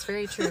true. It's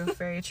very true.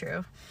 Very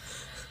true.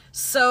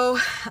 So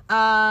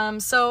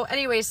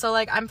anyway, so,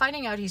 like, I'm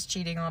finding out he's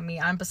cheating on me.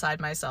 I'm beside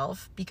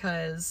myself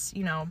because,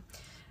 you know,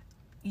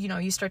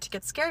 you start to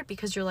get scared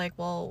because you're like,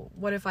 well,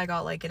 what if I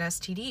got, like, an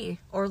STD?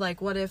 Or,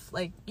 like, what if,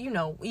 like, you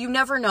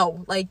never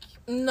know. Like...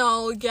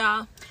 No,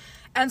 yeah.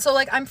 And so,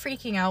 like, I'm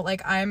freaking out.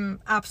 Like,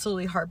 I'm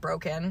absolutely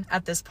heartbroken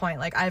at this point.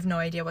 Like, I have no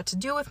idea what to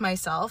do with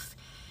myself.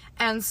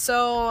 And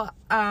so,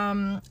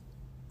 I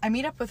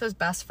meet up with his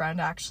best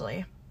friend,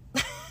 actually.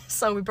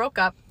 So we broke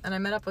up, and I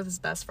met up with his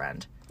best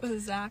friend.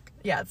 With Zach?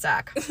 Yeah, it's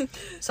Zach.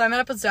 So I met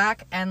up with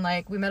Zach, and,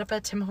 like, we met up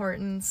at Tim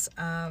Hortons,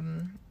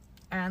 and,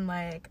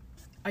 like,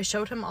 I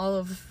showed him all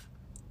of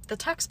the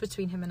text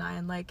between him and I,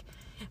 and, like,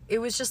 it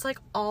was just, like,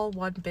 all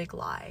one big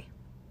lie,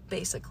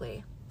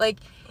 basically. Like,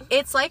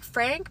 it's like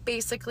Frank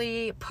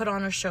basically put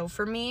on a show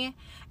for me,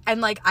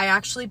 and, like, I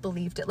actually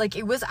believed it. Like,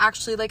 it was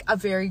actually, like, a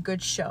very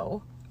good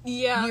show.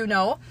 Yeah. You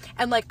know?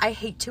 And, like, I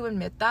hate to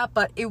admit that,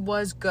 but it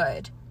was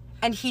good.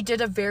 And he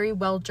did a very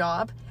well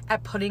job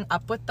at putting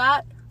up with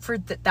that for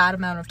that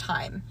amount of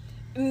time.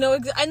 No,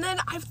 and then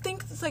I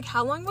think it's like,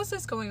 how long was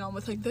this going on?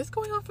 Was, like, this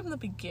going on from the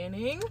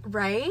beginning?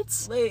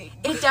 Right? Like...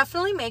 It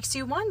definitely makes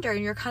you wonder,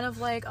 and you're kind of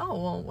like,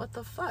 oh, well, what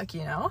the fuck,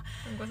 you know?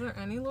 Like, was there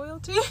any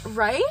loyalty?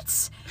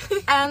 Right?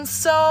 And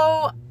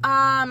so,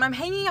 I'm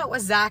hanging out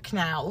with Zach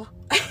now.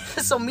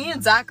 So me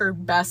and Zach are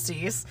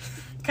besties.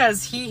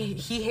 Because he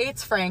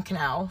hates Frank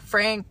now.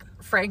 Frank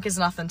is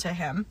nothing to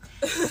him.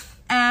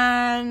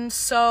 And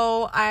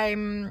so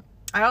I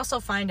also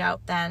find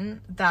out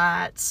then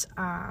that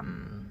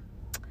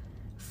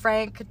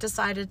Frank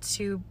decided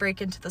to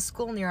break into the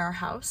school near our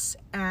house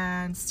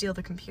and steal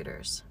the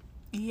computers.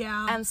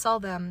 Yeah. And sell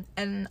them.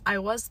 And I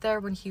was there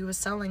when he was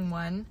selling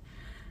one.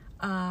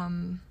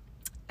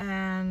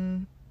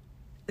 And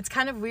it's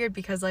kind of weird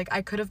because, like,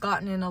 I could have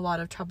gotten in a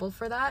lot of trouble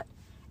for that,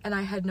 and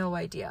I had no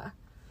idea.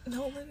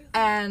 No, literally.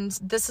 And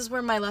this is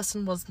where my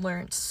lesson was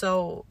learned.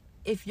 So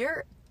if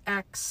your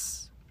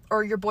ex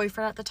or your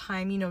boyfriend at the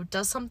time, you know,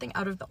 does something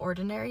out of the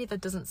ordinary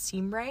that doesn't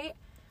seem right,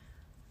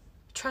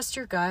 trust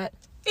your gut.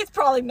 It's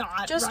probably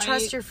not Just right.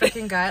 trust your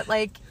freaking gut.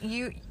 Like,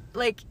 you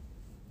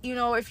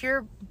know, if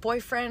your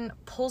boyfriend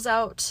pulls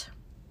out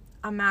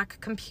a Mac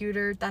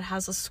computer that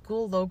has a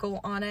school logo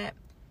on it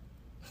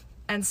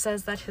and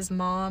says that his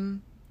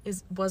mom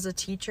was a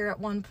teacher at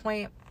one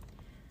point,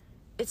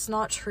 it's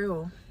not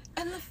true.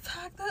 And the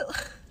fact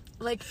that...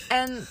 Like,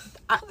 and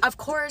of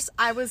course,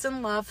 I was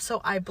in love,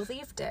 so I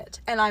believed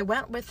it. And I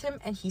went with him,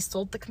 and he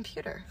sold the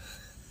computer.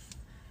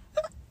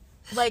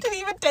 Like... Didn't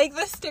even take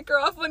the sticker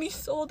off when he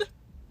sold it.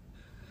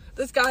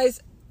 This guy's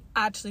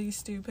actually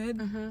stupid.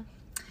 Mm-hmm.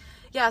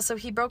 Yeah, so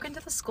he broke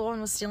into the school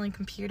and was stealing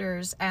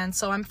computers. And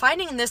so I'm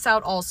finding this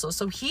out also.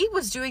 So he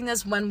was doing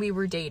this when we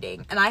were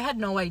dating. And I had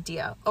no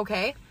idea,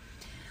 okay?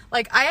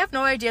 Like, I have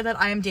no idea that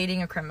I am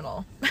dating a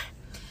criminal.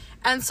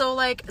 And so,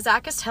 like,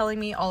 Zach is telling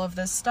me all of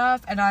this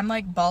stuff, and I'm,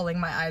 like,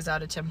 bawling my eyes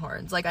out at Tim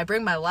Hortons. Like, I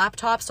bring my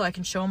laptop so I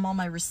can show him all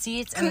my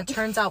receipts, and it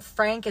turns out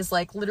Frank is,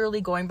 like, literally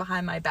going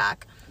behind my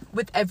back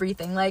with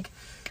everything. Like,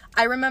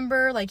 I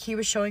remember, like, he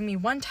was showing me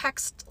one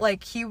text,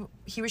 like, he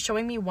was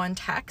showing me one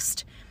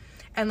text,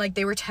 and, like,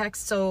 they were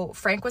so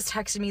Frank was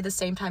texting me the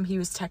same time he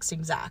was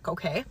texting Zach,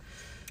 okay?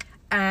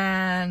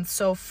 And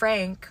so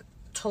Frank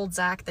told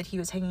Zach that he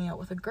was hanging out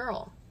with a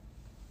girl.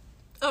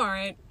 All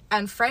right.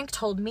 And Frank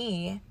told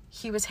me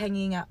he was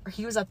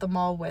at the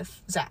mall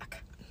with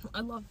Zach.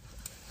 I love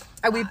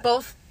And we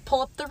both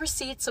pull up the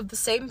receipts of the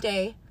same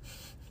day.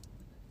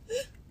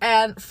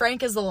 And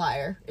Frank is the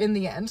liar in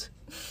the end.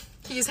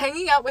 He's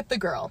hanging out with the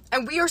girl.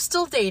 And we are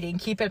still dating,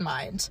 keep in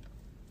mind.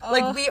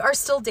 Like, we are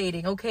still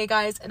dating, okay,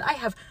 guys? And I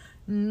have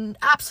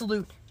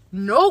absolute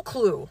no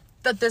clue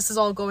that this is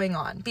all going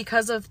on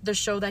because of the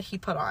show that he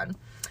put on.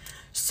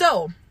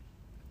 So,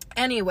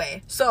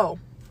 anyway,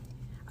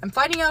 I'm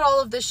finding out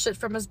all of this shit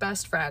from his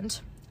best friend.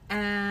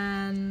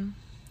 And,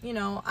 you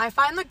know, I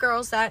find the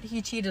girls that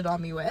he cheated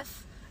on me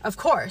with. Of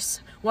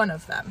course, one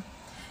of them.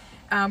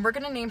 We're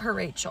going to name her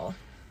Rachel.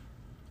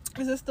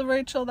 Is this the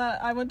Rachel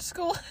that I went to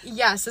school?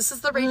 Yes, this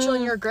is the Rachel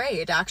in your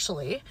grade,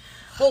 actually.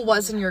 Well,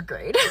 was in your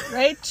grade.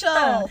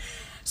 Rachel.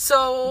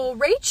 So,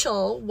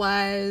 Rachel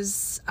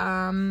was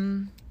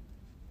 3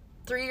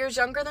 years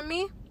younger than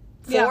me.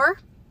 4,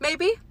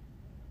 maybe?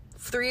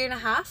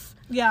 3.5.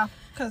 Yeah,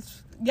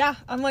 because,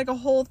 I'm like a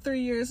whole 3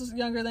 years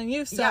younger than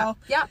you, so.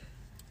 Yeah.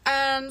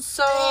 And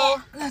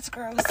so... That's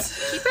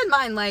gross. Keep in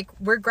mind, like,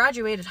 we're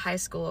graduated high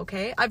school,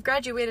 okay? I've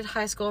graduated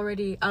high school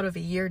already out of a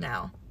year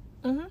now.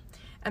 Mm-hmm.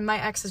 And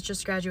my ex has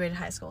just graduated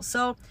high school.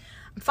 So,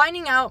 I'm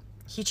finding out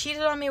he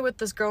cheated on me with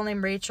this girl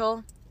named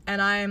Rachel. And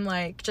I'm,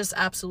 like, just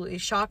absolutely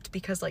shocked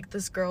because, like,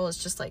 this girl is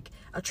just, like,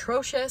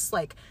 atrocious.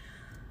 Like,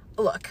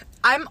 look,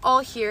 I'm all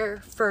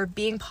here for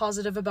being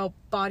positive about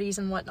bodies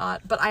and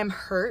whatnot. But I'm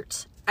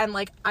hurt. And,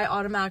 like, I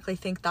automatically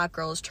think that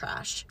girl is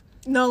trash.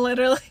 No,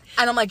 literally.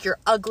 And I'm like, you're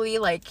ugly.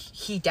 Like,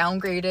 he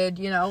downgraded,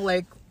 you know,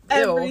 like,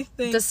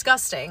 everything. Ew,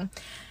 disgusting.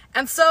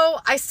 And so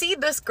I see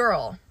this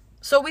girl.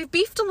 So we've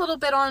beefed a little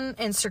bit on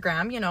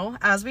Instagram, you know,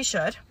 as we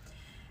should.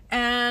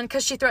 And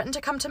because she threatened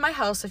to come to my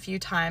house a few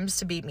times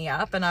to beat me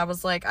up. And I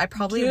was like, I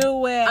probably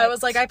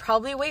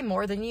weigh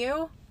more than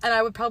you. And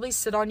I would probably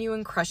sit on you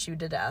and crush you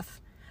to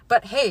death.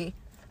 But hey,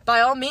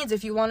 by all means,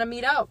 if you want to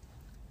meet up,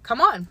 come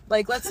on.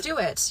 Like, let's do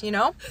it, you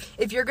know?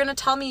 If you're going to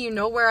tell me you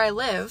know where I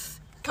live,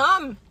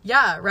 come.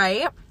 Yeah,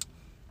 right?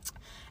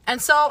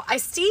 And so I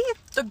see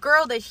the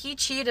girl that he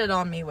cheated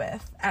on me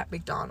with at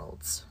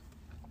McDonald's.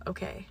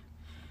 Okay.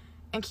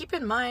 And keep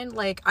in mind,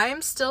 like,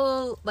 I'm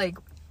still, like,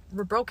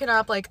 we're broken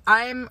up. Like,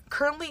 I'm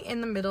currently in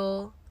the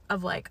middle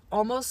of, like,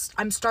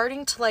 I'm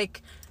starting to,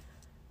 like,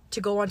 to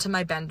go onto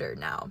my bender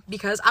now.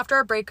 Because after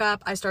our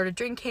breakup, I started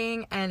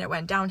drinking, and it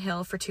went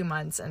downhill for 2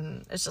 months,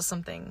 and it's just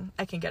something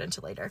I can get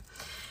into later.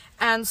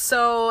 And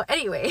so,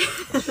 anyway.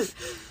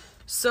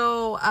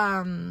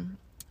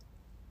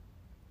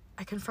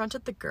 I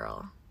confronted the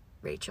girl,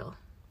 Rachel.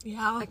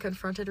 Yeah. I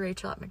confronted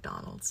Rachel at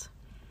McDonald's.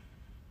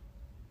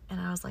 And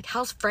I was like,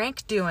 how's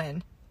Frank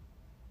doing?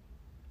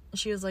 And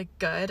she was like,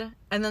 good.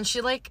 And then she,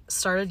 like,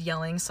 started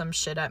yelling some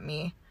shit at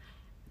me.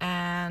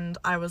 And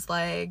I was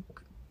like,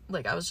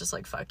 I was just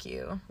like, fuck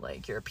you.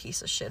 Like, you're a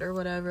piece of shit or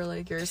whatever.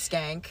 Like, you're a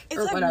skank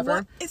or like,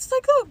 whatever. It's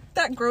like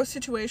that gross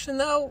situation,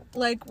 though.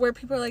 Like, where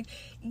people are like,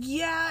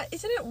 yeah,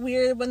 isn't it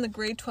weird when the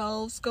grade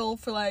 12s go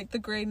for, like, the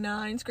grade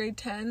 9s, grade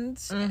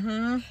 10s?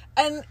 Mm-hmm.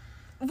 And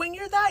when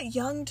you're that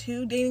young,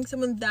 too, dating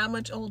someone that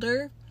much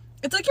older,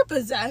 it's like you're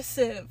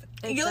possessive.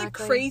 Exactly. You're, like,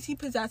 crazy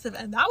possessive.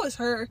 And that was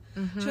her.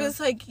 Mm-hmm. She was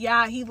like,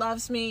 yeah, he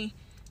loves me.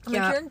 I'm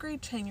like, you're in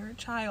grade 10. You're a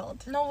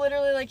child. No,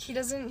 literally, like, he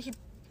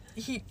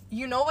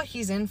you know what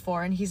he's in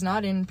for, and he's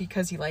not in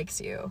because he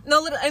likes you.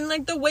 No, and,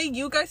 like, the way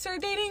you guys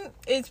started dating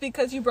is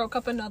because you broke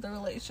up another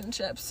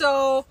relationship.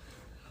 So,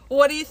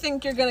 what do you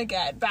think you're gonna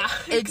get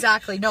back?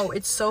 Exactly. No,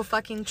 it's so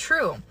fucking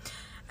true.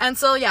 And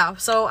so, yeah,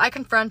 so I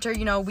confront her,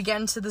 you know, we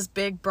get into this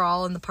big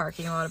brawl in the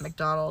parking lot of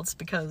McDonald's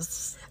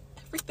because...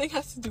 Everything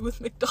has to do with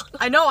McDonald's.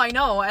 I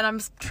know, and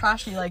I'm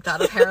trashy like that,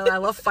 apparently. I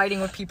love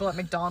fighting with people at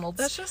McDonald's.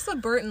 That's just the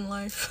Burton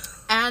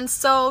life. And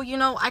so, you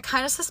know, I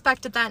kind of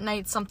suspected that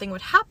night something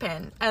would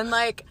happen. And,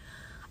 like,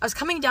 I was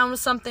coming down with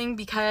something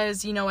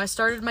because, you know, I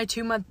started my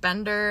 2-month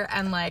bender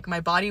and, like,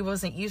 my body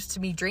wasn't used to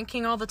me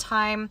drinking all the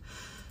time.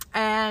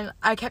 And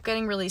I kept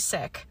getting really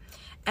sick.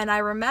 And I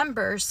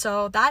remember,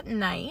 so that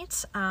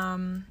night,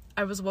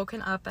 I was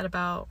woken up at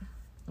about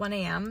 1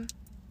 a.m.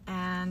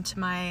 and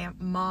my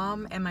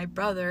mom and my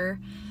brother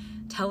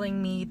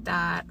telling me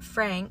that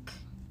Frank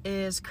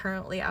is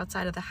currently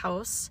outside of the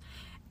house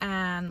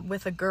and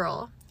with a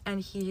girl, and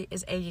he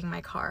is egging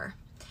my car.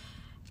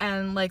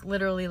 And, like,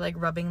 literally, like,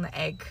 rubbing the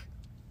egg,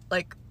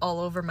 like, all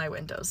over my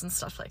windows and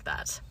stuff like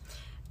that.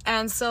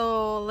 And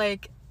so,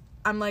 like,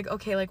 I'm like,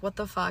 okay, like, what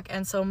the fuck?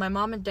 And so my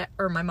dad,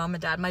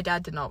 my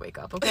dad did not wake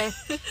up, okay?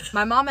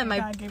 My mom and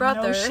my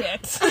brother. No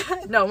shit.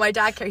 No, my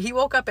dad, he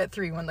woke up at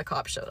 3 when the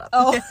cops showed up.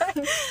 Oh.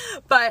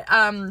 But,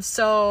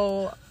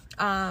 so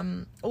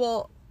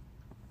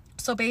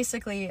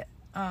basically,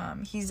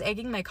 he's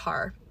egging my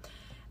car.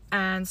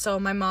 And so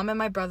my mom and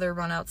my brother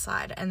run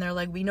outside, and they're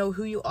like, we know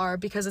who you are,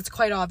 because it's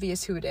quite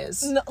obvious who it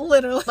is. No,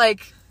 literally.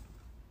 Like,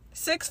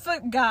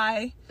 6-foot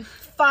guy,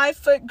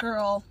 5-foot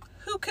girl.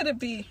 Who could it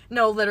be?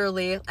 No,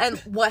 literally. And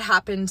what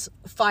happened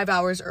 5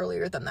 hours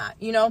earlier than that,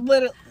 you know?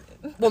 Literally.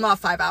 Well, not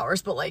 5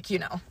 hours, but, like, you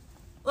know.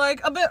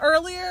 like, a bit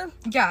earlier,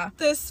 Yeah.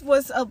 this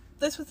was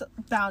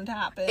bound to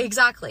happen.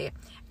 Exactly.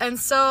 And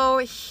so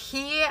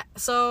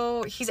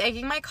he's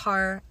egging my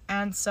car,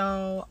 and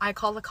so I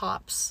call the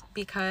cops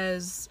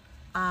because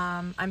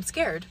I'm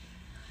scared.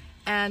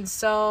 And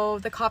so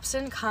the cops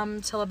didn't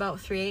come till about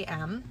 3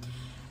 a.m.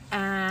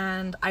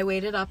 and I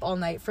waited up all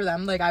night for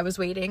them. Like, I was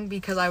waiting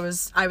because I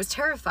was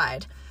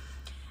terrified.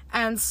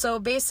 And so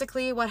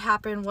basically what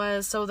happened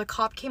was, so the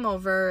cop came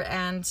over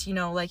and, you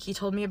know, like, he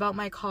told me about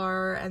my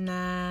car, and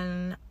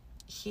then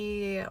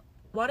he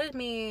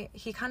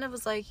kind of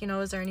was like, you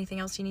know, is there anything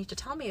else you need to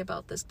tell me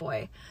about this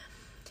boy?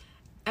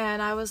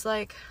 And I was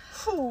like,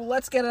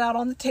 let's get it out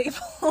on the table.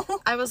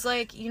 I was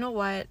like, you know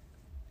what?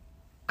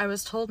 I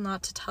was told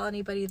not to tell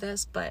anybody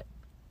this, but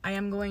I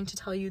am going to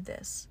tell you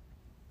this.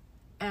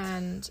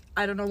 And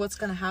I don't know what's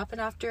going to happen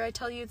after I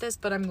tell you this,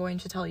 but I'm going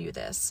to tell you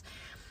this.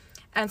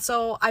 And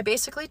so I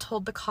basically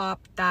told the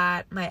cop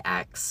that my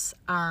ex,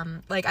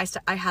 like,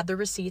 I had the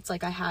receipts,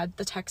 like, I had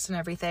the text and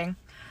everything.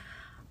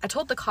 I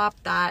told the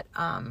cop that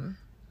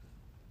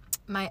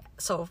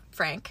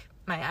Frank,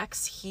 my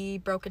ex, he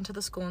broke into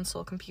the school and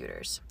stole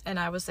computers, and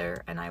I was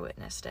there and I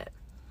witnessed it.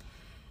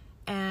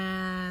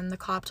 And the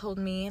cop told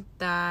me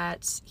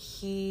that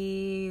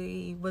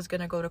he was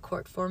going to go to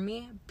court for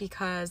me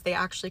because they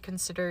actually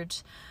considered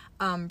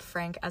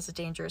Frank as a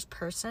dangerous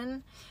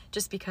person,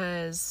 just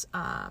because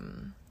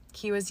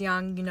he was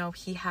young, you know,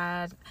 he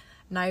had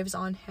knives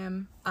on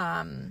him,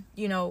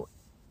 you know,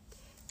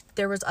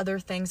 there was other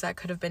things that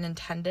could have been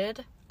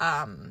intended,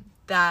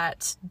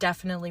 that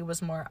definitely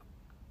was more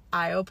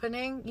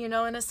eye-opening, you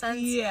know, in a sense.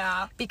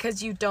 Yeah.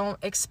 Because you don't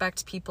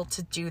expect people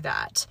to do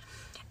that.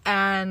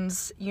 And,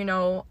 you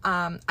know,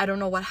 I don't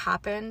know what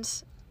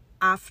happened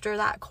after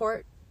that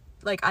court.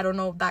 Like, I don't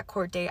know that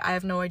court date. I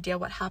have no idea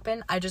what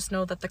happened. I just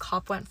know that the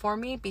cop went for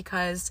me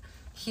because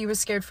he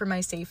was scared for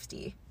my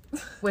safety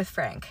with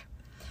Frank.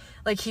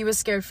 Like, he was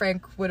scared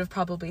Frank would have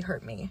probably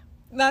hurt me.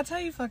 That's how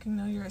you fucking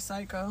know you're a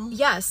psycho.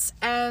 Yes.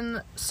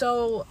 And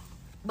so,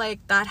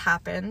 like, that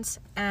happened.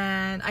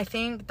 And I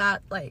think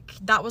that, like,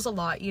 that was a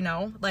lot, you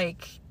know?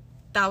 Like,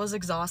 that was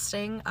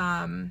exhausting.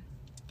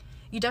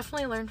 You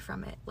definitely learn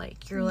from it.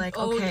 Like, you're like,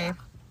 okay, yeah.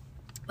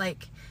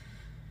 Like,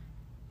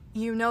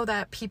 you know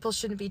that people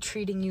shouldn't be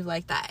treating you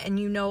like that. And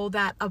you know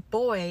that a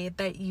boy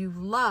that you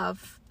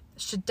love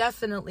should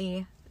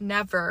definitely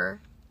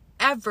never,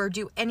 ever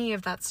do any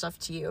of that stuff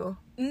to you.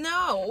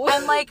 No.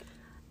 And, like,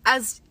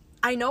 as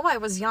I know I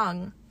was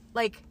young,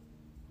 like,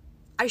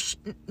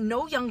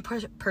 no young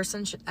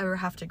person should ever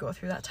have to go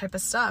through that type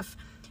of stuff,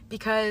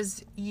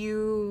 because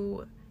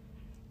you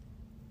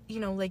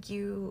know, like,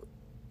 you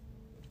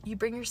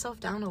bring yourself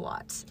down a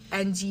lot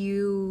and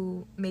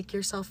you make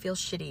yourself feel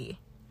shitty.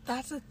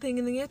 That's the thing.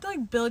 And then you have to,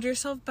 like, build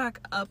yourself back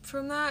up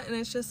from that. And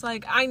it's just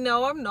like, I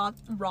know I'm not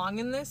wrong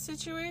in this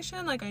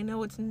situation. Like, I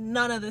know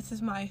none of this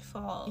is my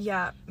fault.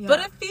 Yeah. But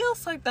it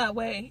feels like that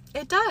way.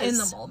 It does. In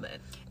the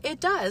moment. It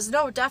does.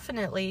 No,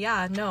 definitely.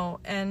 Yeah, no.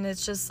 And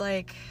it's just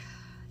like,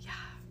 yeah.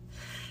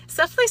 It's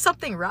definitely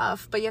something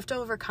rough, but you have to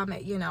overcome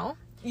it, you know?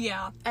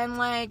 Yeah. And,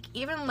 like,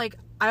 even, like,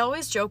 I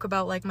always joke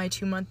about, like, my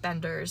 2-month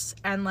benders.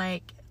 And,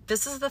 like,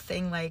 this is the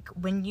thing, like,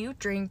 when you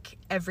drink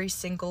every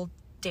single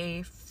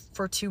day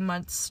for 2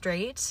 months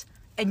straight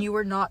and you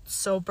were not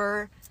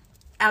sober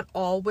at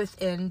all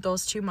within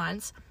those 2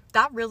 months,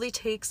 that really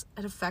takes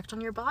an effect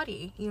on your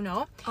body, you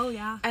know? Oh,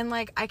 yeah. And,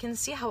 like, I can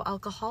see how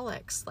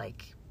alcoholics,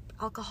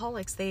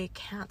 they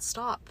can't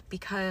stop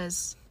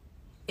because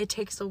it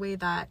takes away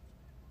that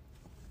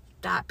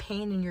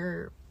pain in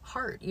your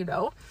heart, you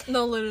know?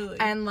 No, literally.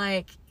 And,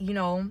 like, you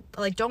know,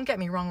 like, don't get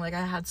me wrong, like,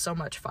 I had so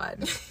much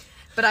fun.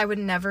 But I would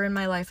never in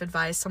my life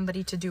advise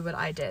somebody to do what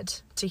I did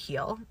to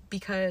heal,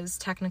 because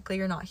technically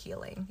you're not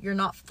healing. You're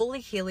not fully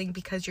healing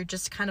because you're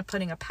just kind of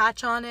putting a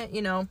patch on it,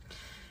 you know,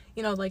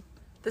 like,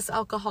 this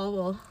alcohol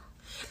will,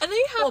 and then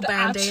you have to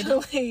Band-Aid.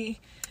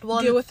 actually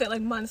deal with it,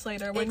 like, months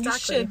later when you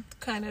should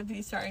kind of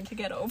be starting to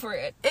get over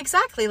it.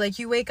 Exactly. Like,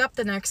 you wake up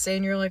the next day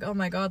and you're like, oh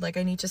my God, like,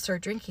 I need to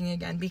start drinking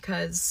again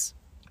because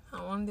I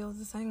don't want to deal with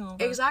this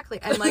hangover. Exactly.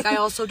 And, like, I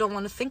also don't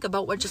want to think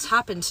about what just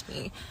happened to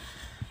me.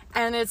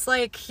 And it's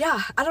like,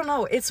 yeah, I don't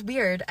know. It's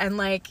weird. And,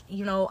 like,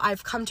 you know,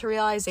 I've come to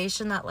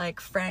realization that,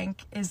 like,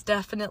 Frank is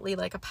definitely,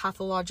 like, a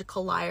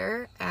pathological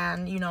liar.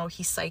 And, you know,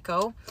 he's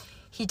psycho.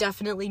 He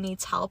definitely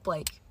needs help.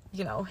 Like,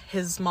 you know,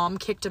 his mom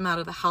kicked him out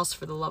of the house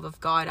for the love of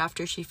God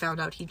after she found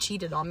out he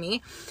cheated on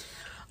me.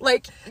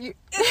 Like,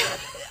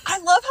 I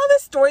love how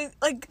this story,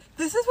 like,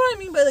 this is what I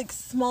mean by, like,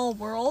 small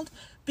world.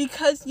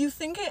 Because you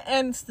think it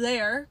ends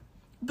there.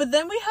 But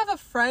then we have a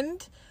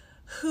friend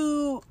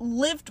who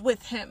lived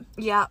with him.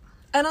 Yeah.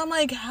 And I'm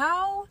like,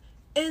 how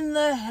in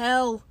the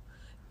hell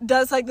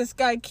does, like, this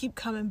guy keep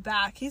coming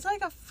back? He's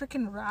like a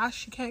freaking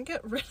rash you can't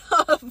get rid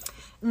of.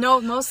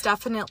 No, most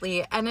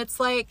definitely. And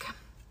it's like...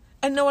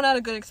 And no one had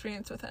a good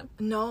experience with him.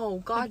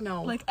 No, God, like,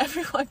 no. Like,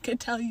 everyone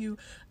could tell you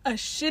a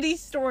shitty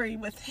story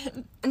with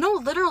him. No,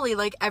 literally,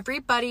 like,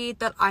 everybody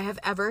that I have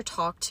ever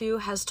talked to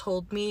has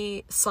told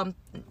me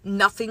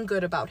nothing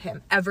good about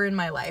him ever in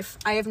my life.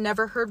 I have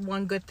never heard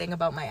one good thing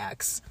about my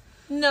ex.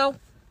 No.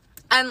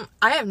 And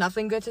I have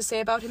nothing good to say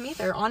about him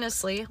either,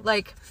 honestly.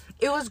 Like,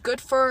 it was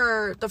good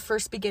for the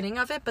first beginning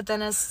of it, but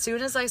then as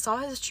soon as I saw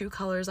his true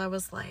colors, I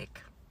was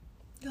like...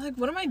 You're like,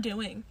 what am I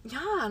doing?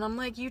 Yeah, and I'm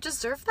like, you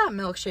deserve that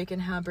milkshake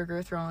and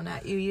hamburger thrown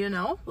at you, you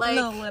know? Like...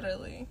 No,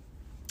 literally.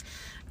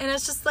 And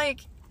it's just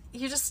like,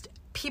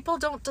 people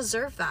don't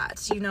deserve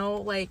that, you know?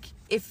 Like,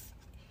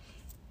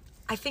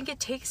 I think it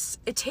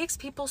takes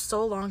people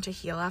so long to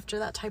heal after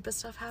that type of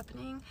stuff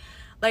happening.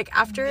 Like,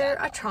 after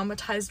a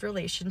traumatized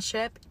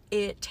relationship,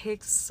 it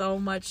takes so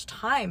much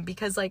time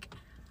because, like,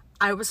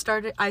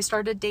 I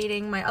started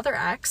dating my other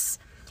ex,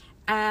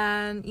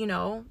 and, you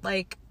know,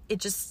 like, it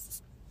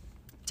just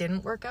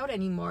didn't work out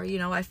anymore, you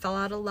know? I fell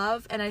out of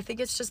love, and I think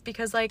it's just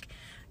because, like,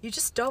 you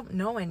just don't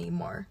know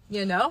anymore,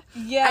 you know?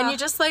 Yeah. And you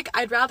just, like,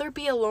 I'd rather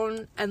be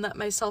alone and let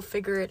myself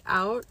figure it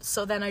out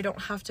so then I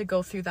don't have to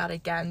go through that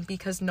again,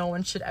 because no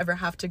one should ever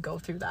have to go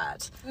through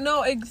that.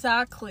 No,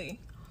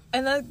 exactly.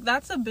 And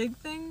that's a big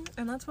thing,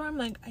 and that's why I'm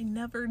like, I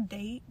never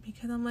date,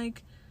 because I'm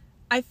like,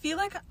 I feel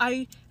like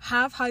I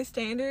have high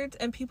standards,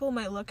 and people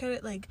might look at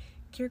it like,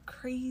 you're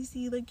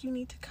crazy, like, you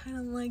need to kind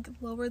of, like,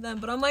 lower them,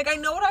 but I'm like, I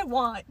know what I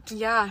want.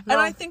 Yeah. No.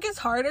 And I think it's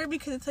harder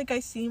because it's like,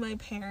 I see my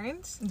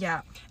parents.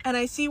 Yeah. And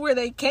I see where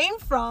they came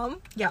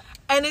from. Yeah.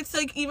 And it's,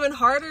 like, even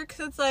harder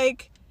because it's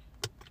like,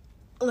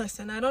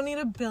 listen, I don't need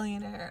a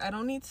billionaire. I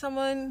don't need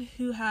someone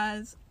who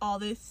has all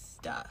this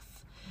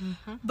stuff.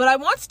 Mm-hmm. But I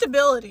want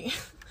stability.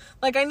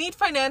 Like, I need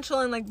financial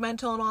and, like,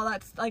 mental and all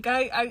that. Like,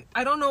 I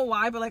don't know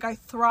why, but, like, I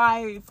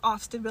thrive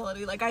off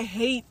stability. Like, I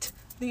hate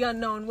the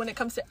unknown when it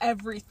comes to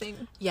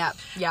everything. Yep.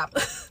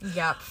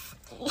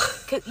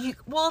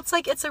 Well, it's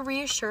like, it's a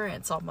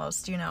reassurance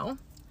almost, you know?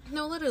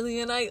 No,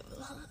 literally, and it's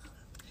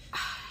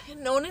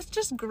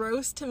just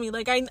gross to me.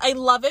 Like, I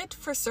love it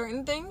for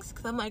certain things,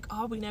 because I'm like,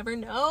 oh, we never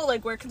know.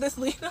 Like, where could this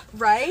lead us?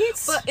 Right?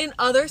 But in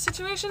other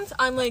situations,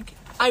 I'm like,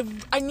 I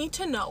need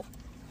to know.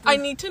 I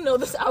need to know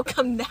this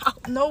outcome now.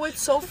 No,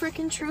 it's so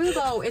freaking true,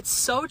 though. It's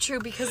so true,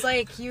 because,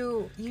 like,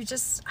 you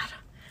just...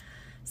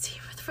 See,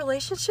 with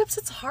relationships,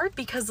 it's hard,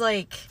 because,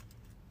 like,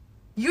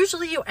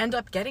 usually you end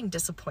up getting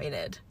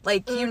disappointed.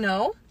 Like, you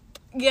know?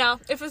 Yeah,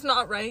 if it's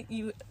not right,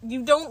 you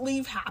don't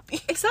leave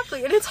happy.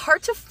 Exactly, and it's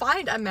hard to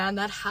find a man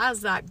that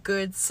has that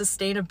good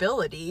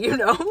sustainability, you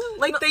know?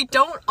 Like, they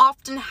don't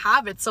often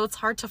have it, so it's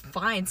hard to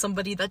find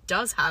somebody that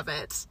does have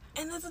it.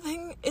 And that's the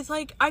thing, it's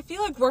like, I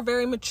feel like we're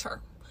very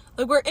mature.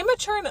 Like, we're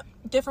immature in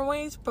different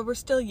ways, but we're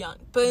still young.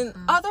 But in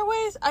other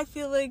ways, I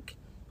feel like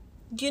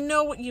you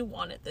know what you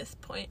want at this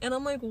point. And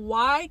I'm like,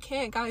 why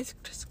can't guys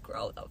just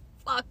grow the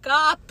fuck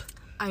up?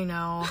 I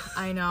know.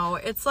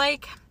 It's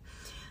like,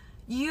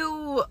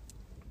 you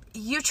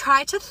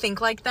try to think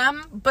like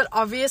them, but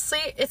obviously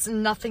it's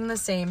nothing the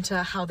same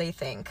to how they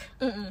think.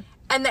 Mm-mm.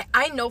 And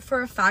I know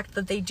for a fact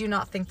that they do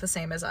not think the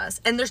same as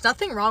us. And there's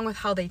nothing wrong with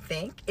how they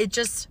think.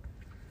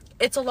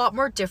 It's a lot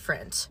more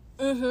different.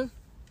 Mm-hmm.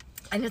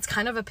 And it's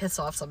kind of a piss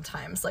off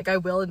sometimes. Like, I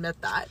will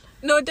admit that.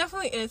 No, it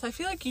definitely is. I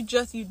feel like you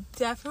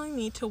definitely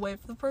need to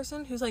wait for the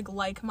person who's, like,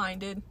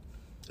 like-minded.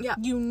 Yeah.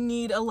 You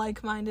need a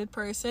like-minded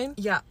person.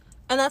 Yeah.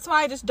 And that's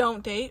why I just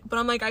don't date. But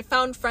I'm like, I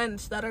found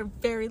friends that are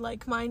very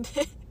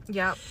like-minded.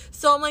 Yeah.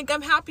 So I'm like,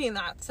 I'm happy in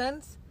that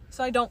sense.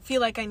 So I don't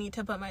feel like I need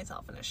to put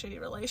myself in a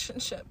shitty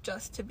relationship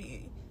just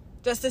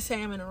to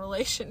say I'm in a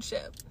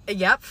relationship.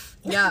 Yep.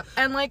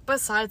 And, like,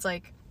 besides,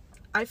 like,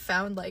 I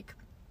found, like,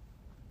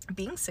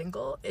 being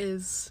single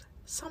is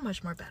so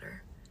much more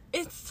better.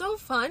 It's so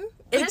fun.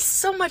 It is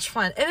so much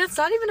fun. And it's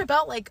not even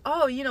about, like,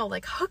 oh, you know,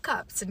 like,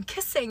 hookups and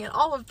kissing and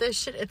all of this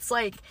shit. It's,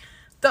 like,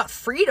 the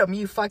freedom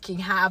you fucking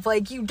have.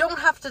 Like, you don't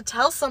have to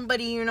tell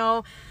somebody, you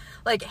know,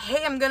 like,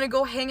 hey, I'm gonna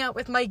go hang out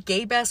with my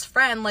gay best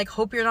friend. Like,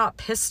 hope you're not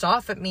pissed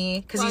off at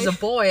me because he's a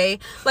boy.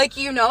 Like,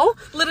 you know?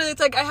 Literally,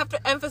 it's like, I have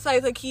to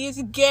emphasize, like, he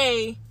is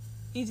gay.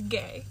 He's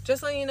gay.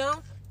 Just so you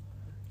know.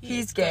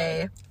 He's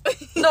gay.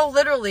 No,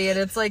 literally. And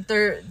it's like,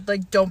 they're,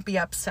 like, don't be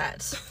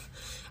upset.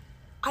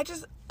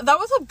 That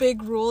was a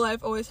big rule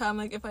I've always had. I'm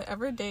like, if I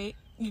ever date,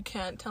 you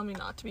can't tell me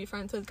not to be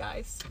friends with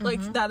guys. Mm-hmm.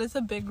 Like, that is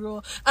a big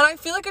rule. And I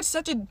feel like it's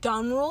such a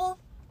dumb rule,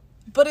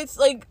 but it's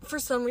like, for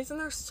some reason,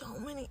 there's so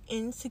many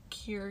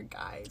insecure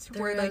guys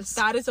where, like,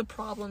 that is a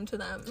problem to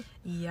them.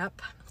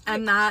 Yep.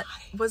 And that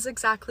was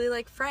exactly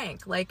like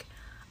Frank. Like,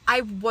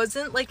 I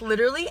wasn't, like,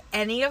 literally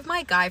any of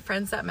my guy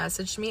friends that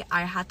messaged me,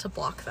 I had to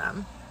block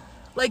them.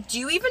 Like, do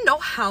you even know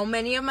how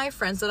many of my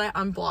friends that I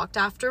unblocked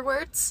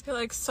afterwards? You're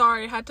like,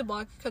 sorry, I had to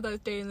block because I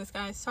was dating this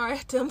guy. Sorry, I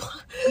had to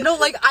unblock. No,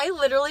 like, I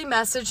literally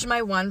messaged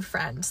my one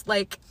friend.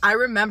 Like, I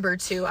remember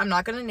to. I'm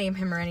not going to name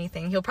him or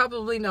anything. He'll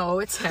probably know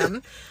it's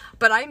him.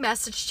 But I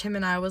messaged him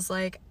and I was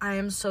like, I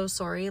am so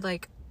sorry.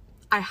 Like,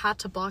 I had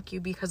to block you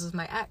because of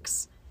my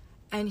ex.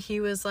 And he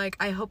was like,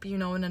 I hope you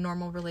know in a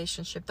normal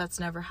relationship that's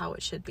never how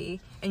it should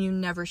be. And you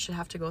never should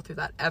have to go through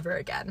that ever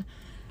again.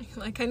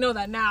 Like, I know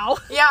that now.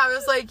 Yeah, I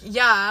was like,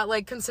 yeah,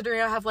 like,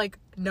 considering I have, like,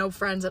 no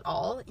friends at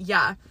all,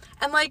 yeah.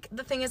 And, like,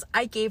 the thing is,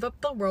 I gave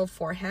up the world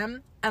for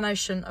him, and I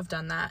shouldn't have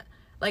done that.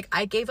 Like,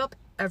 I gave up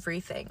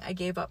everything. I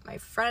gave up my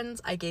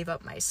friends, I gave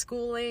up my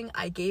schooling,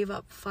 I gave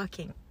up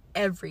fucking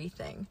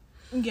everything.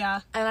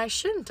 Yeah. And I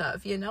shouldn't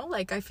have, you know?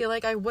 Like, I feel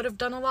like I would have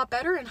done a lot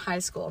better in high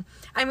school.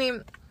 I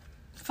mean,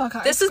 fuck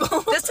high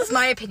school. This is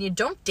my opinion.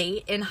 Don't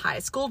date in high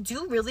school.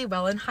 Do really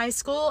well in high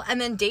school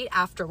and then date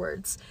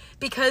afterwards.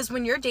 Because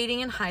when you're dating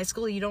in high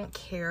school, you don't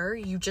care.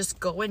 You just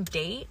go and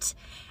date.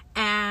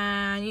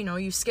 And, you know,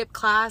 you skip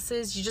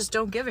classes. You just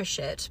don't give a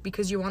shit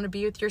because you want to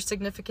be with your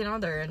significant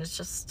other. And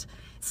it's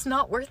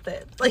not worth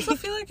it. Like, I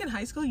feel like in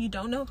high school, you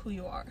don't know who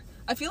you are.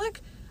 I feel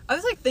like, I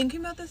was, like,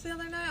 thinking about this the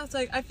other night. I was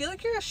like, I feel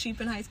like you're a sheep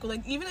in high school.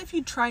 Like, even if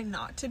you try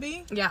not to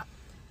be. Yeah.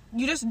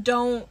 You just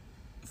don't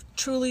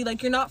truly,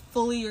 like, you're not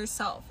fully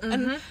yourself.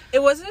 And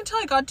it wasn't until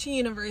I got to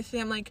university,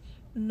 I'm like,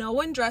 no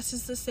one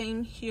dresses the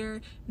same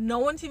here. No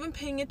one's even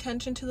paying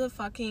attention to the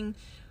fucking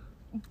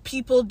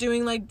people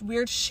doing, like,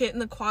 weird shit in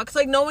the quad. 'Cause,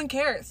 like, no one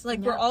cares. Like,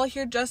 we're all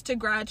here just to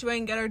graduate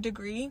and get our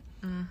degree.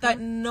 That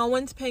no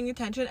one's paying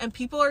attention. And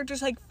people are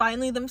just, like,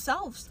 finally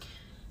themselves.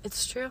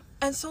 It's true.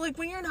 And so, like,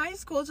 when you're in high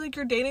school, it's like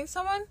you're dating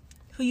someone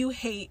who you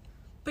hate.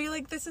 But you're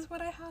like, this is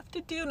what I have to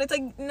do. And it's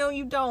like, no,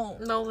 you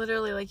don't. No,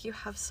 literally, like, you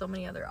have so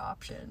many other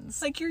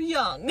options. Like, you're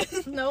young.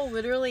 No,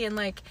 literally, and,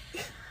 like,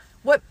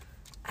 what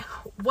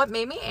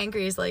made me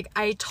angry is, like,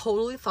 I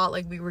totally thought,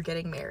 like, we were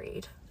getting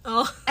married.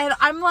 Oh. And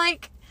I'm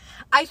like,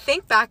 I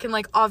think back and,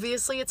 like,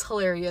 obviously it's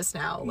hilarious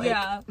now. Like,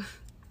 yeah.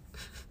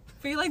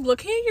 But you're, like,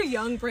 looking at your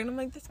young brain, I'm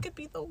like, this could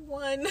be the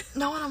one.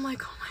 No, and I'm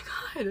like, oh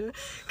my god,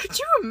 could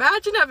you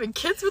imagine having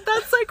kids with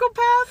that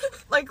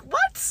psychopath? Like,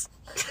 what?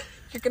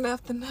 You're gonna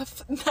have the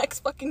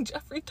next fucking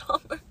Jeffrey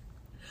Dahmer.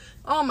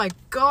 Oh my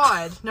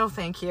god. No,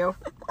 thank you.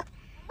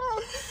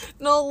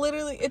 No,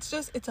 literally, it's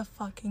a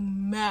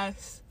fucking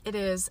mess. It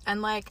is.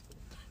 And, like,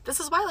 this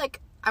is why, like,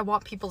 I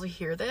want people to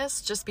hear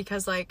this, just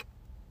because, like,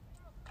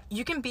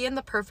 you can be in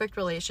the perfect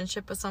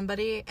relationship with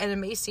somebody, and it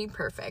may seem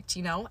perfect,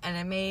 you know, and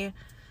it may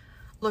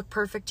look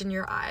perfect in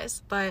your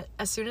eyes, but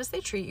as soon as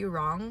they treat you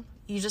wrong,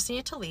 you just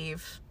need to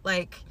leave.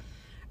 Like,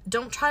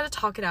 don't try to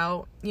talk it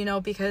out, you know,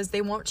 because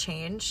they won't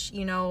change.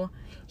 You know,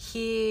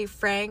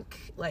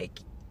 Frank, like,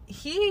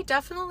 he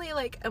definitely,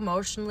 like,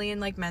 emotionally and,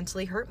 like,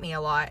 mentally hurt me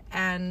a lot,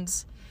 and,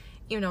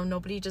 you know,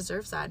 nobody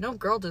deserves that. No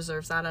girl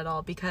deserves that at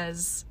all,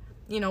 because,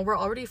 you know, we're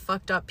already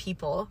fucked up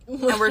people,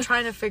 and we're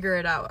trying to figure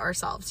it out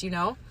ourselves, you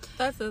know?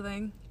 That's the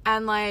thing.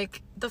 And,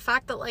 like, the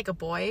fact that, like, a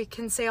boy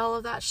can say all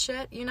of that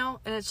shit, you know,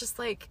 and it's just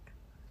like,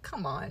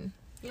 come on,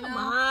 you know? Come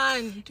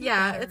on. Do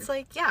better. It's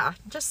like, yeah,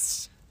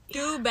 just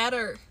do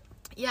better.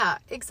 Yeah,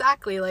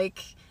 exactly.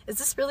 Like, is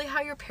this really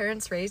how your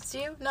parents raised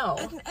you? No.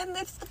 And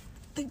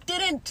they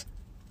didn't.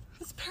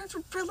 His parents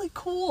were really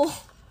cool.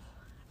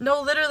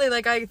 No, literally,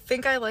 like, I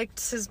think I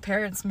liked his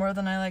parents more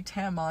than I liked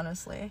him,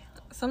 honestly.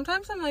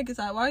 Sometimes I'm like, is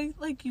that why,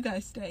 like, you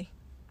guys stay?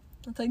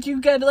 It's like, you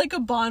get, like, a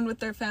bond with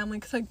their family,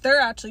 because, like, they're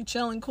actually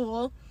chill and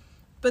cool.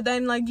 But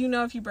then, like, you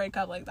know, if you break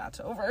up, like, that's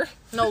over.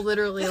 No,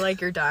 literally, like,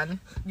 you're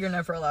done. You're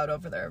never allowed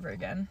over there ever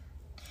again.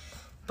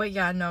 But,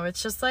 yeah, no,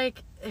 it's just,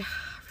 like,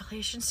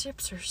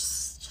 relationships are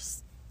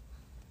just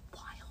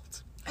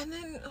wild. And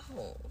then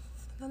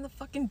the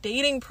fucking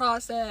dating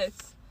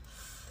process.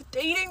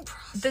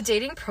 The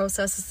dating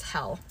process is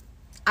hell.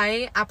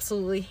 I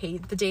absolutely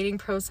hate the dating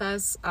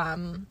process.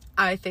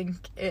 I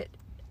think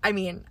I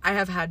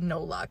have had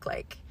no luck.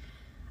 Like,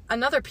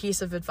 another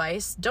piece of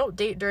advice, don't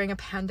date during a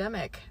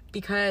pandemic,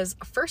 because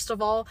first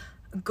of all,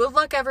 good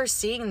luck ever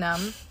seeing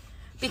them,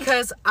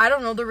 because I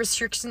don't know, the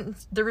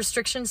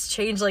restrictions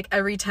change like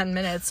every 10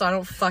 minutes, so I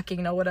don't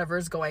fucking know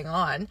whatever's going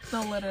on.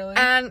 No, literally.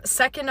 And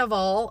second of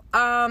all,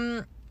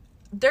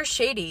 they're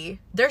shady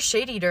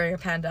during a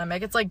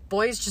pandemic. It's like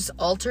boys just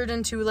altered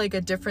into like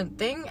a different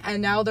thing,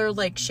 and now they're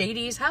like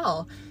shady as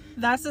hell.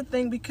 That's the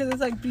thing, because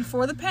it's like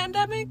before the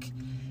pandemic,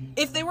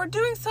 if they were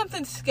doing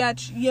something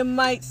sketch, you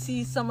might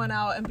see someone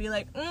out and be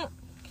like,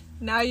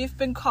 now you've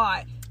been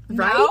caught.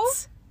 Right? Now,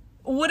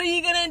 what are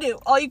you gonna do?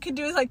 All you could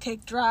do is like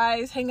take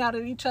drives, hang out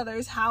at each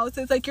other's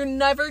houses. Like, you're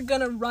never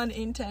gonna run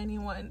into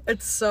anyone.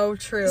 It's so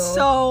true.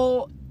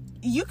 So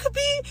you could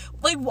be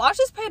like, watch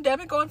this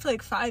pandemic go on for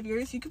like 5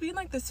 years. You could be in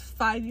like this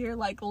 5-year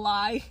like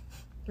lie.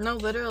 No,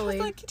 literally.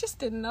 Like, you just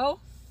didn't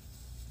know.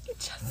 You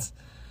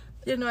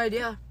had no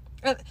idea.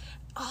 But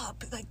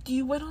like,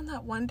 you went on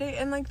that one date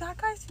and like that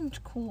guy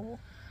seemed cool.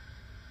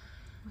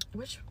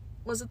 Which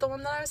was it? The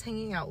one that I was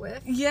hanging out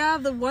with? Yeah,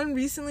 the one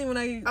recently when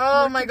I.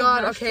 Oh my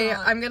god! Okay,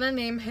 I'm gonna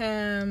name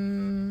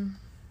him.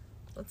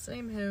 Let's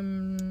name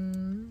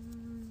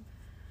him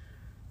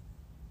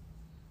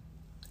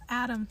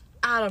Adam.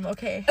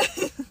 Okay.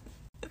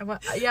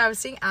 I was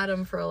seeing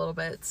Adam for a little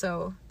bit.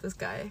 So this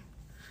guy,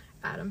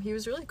 Adam, he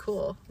was really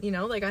cool. You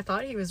know, like, I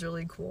thought he was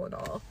really cool and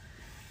all,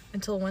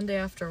 until one day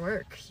after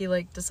work, he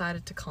like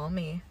decided to call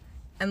me,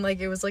 and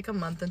like it was like a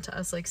month into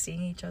us like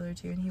seeing each other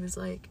too, and he was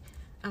like,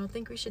 I don't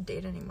think we should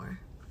date anymore.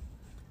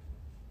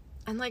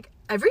 And like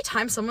every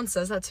time someone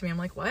says that to me, I'm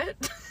like,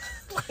 what?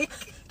 Like,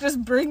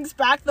 just brings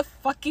back the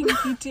fucking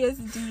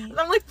PTSD. And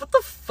I'm like, what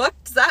the fuck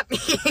does that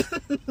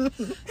mean?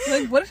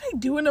 Like, what did I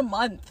do in a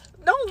month?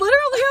 No,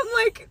 literally,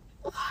 I'm like,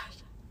 what?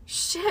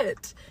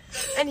 Shit.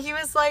 And he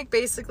was like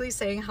basically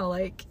saying how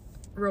like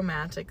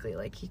romantically,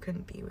 like, he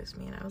couldn't be with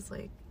me, and I was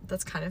like,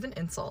 that's kind of an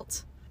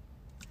insult.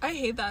 I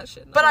hate that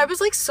shit. But I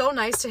was, like, so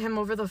nice to him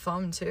over the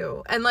phone,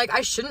 too. And, like,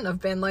 I shouldn't have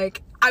been.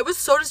 Like, I was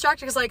so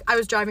distracted because, like, I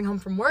was driving home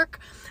from work.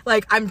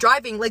 Like, I'm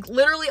driving, like,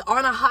 literally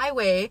on a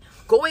highway,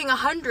 going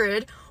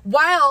 100,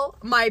 while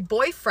my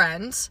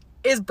boyfriend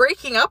is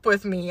breaking up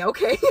with me,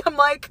 okay? I'm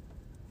like,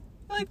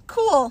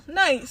 cool,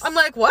 nice. I'm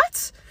like,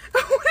 what?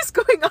 What is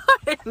going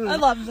on? I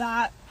love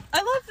that.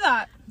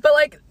 But,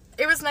 like,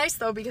 it was nice,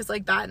 though, because,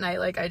 like, that night,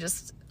 like, I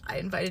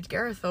invited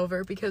Gareth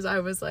over because I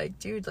was like,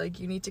 dude, like,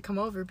 you need to come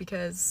over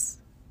because,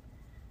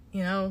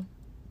 you know,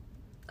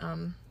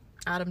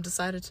 Adam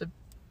decided to,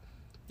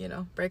 you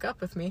know, break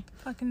up with me.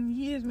 Fucking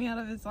yeeted me out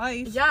of his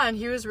life. Yeah, and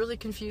he was really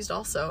confused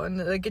also,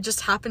 and, like, it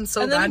just happened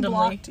so randomly. And then he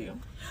blocked you.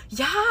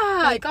 Yeah,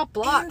 I got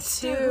blocked,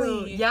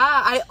 instantly. too.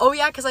 Yeah,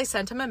 because I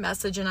sent him a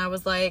message, and I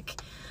was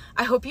like,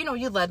 I hope you know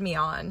you led me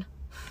on.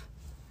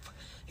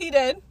 He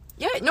did.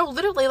 Yeah, no,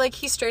 literally, like,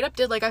 he straight up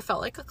did. Like, I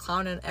felt like a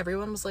clown, and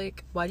everyone was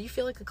like, why do you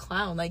feel like a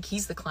clown? Like,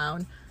 he's the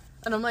clown.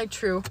 And I'm like,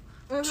 true,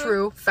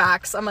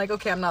 facts. I'm like,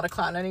 okay, I'm not a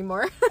clown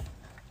anymore.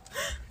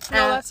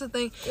 No, that's the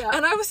thing. Yeah.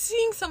 And I was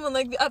seeing someone,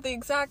 like, at the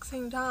exact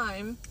same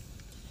time,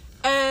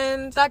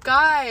 and that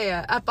guy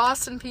at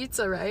Boston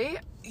Pizza, right?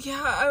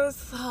 yeah,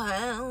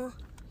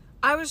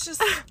 I was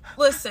just,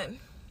 listen,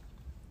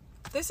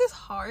 this is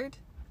hard,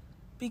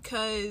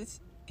 because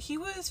he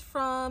was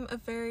from a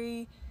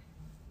very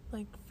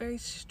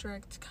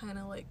strict kind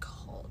of, like,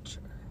 culture.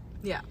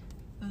 Yeah.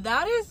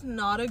 That is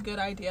not a good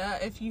idea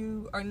if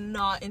you are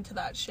not into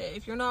that shit.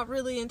 If you're not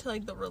really into,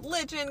 like, the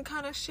religion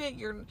kind of shit,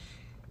 you're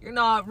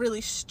not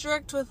really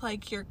strict with,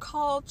 like, your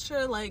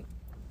culture, like,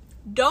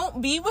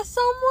 don't be with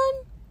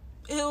someone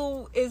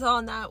who is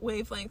on that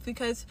wavelength,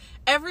 because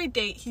every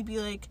date he'd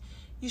be like,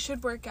 you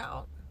should work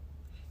out,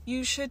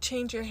 you should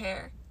change your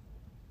hair.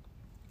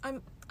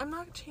 I'm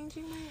not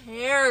changing my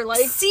hair.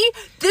 Like, see,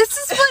 this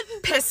is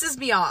what pisses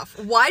me off.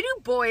 Why do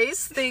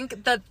boys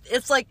think that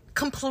it's, like,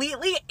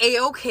 completely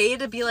a-okay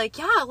to be like,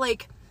 yeah,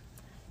 like,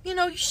 you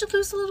know, you should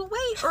lose a little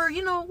weight, or,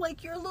 you know,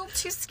 like, you're a little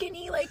too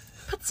skinny, like,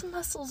 put some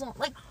muscles on.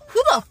 Like,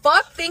 who the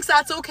fuck thinks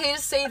that's okay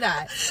to say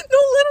that? No,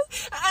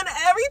 literally. And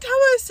every time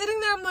I was sitting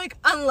there, I'm like,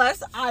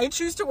 unless I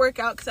choose to work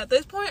out, because at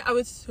this point, I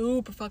was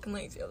super fucking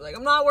lazy. I was like,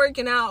 I'm not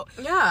working out.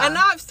 Yeah. And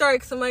now I've started,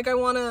 because I'm like, I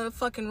want to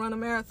fucking run a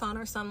marathon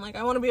or something. Like,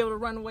 I want to be able to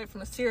run away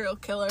from a serial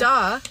killer.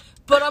 Duh.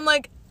 But I'm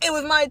like, it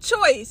was my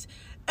choice.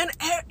 And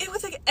it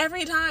was like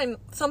every time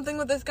something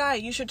with this guy,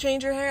 you should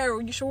change your hair,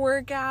 or you should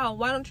work out.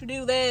 Why don't you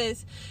do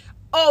this?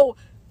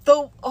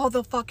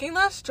 The fucking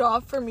last straw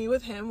for me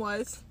with him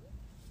was,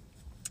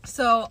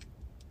 so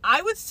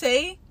I would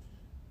say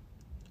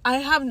I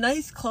have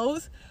nice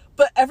clothes,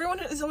 but everyone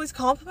is always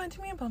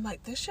complimenting me, but I'm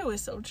like, this show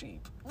is so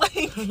cheap.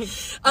 Like,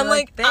 I'm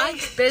like,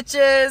 thanks,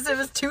 bitches, it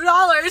was $2. No,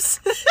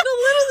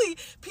 literally,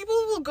 people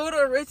will go to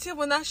Aritzia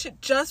when that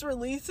shit just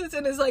releases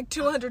and is like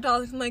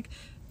 $200. I'm like,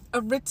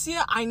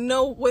 Aritzia, I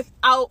know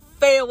without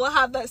fail will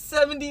have that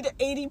 70 to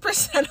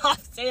 80%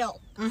 off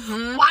sale.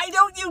 Mm-hmm. Why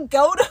don't you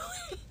go to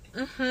it?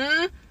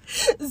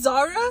 Mm-hmm.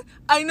 Zara,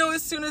 I know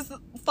as soon as the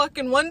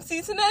fucking one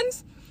season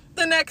ends,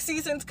 the next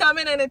season's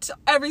coming and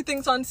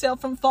everything's on sale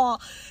from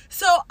fall.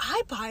 So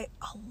I buy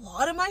a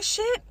lot of my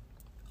shit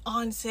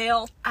on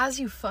sale. As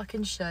you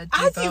fucking should,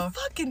 As you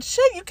fucking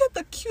should. You get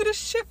the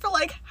cutest shit for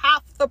like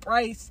half the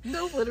price.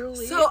 No,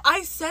 literally. So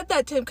I said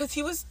that to him because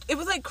it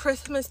was like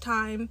Christmas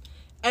time,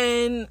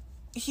 and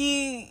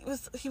he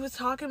was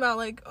talking about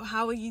like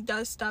how he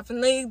does stuff,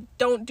 and they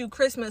don't do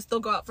Christmas, they'll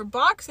go out for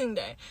Boxing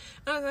Day.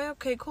 And I was like,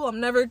 okay, cool, I'm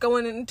never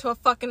going into a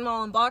fucking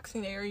mall on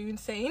Boxing Day. Are you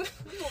insane?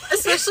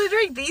 Especially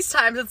during these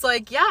times, it's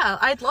like, yeah,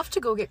 I'd love to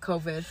go get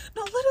COVID.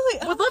 No,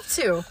 literally, would love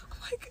to.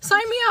 Like,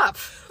 sign me up.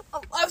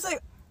 I was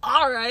like,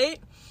 all right.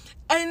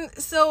 And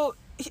so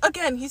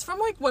again, he's from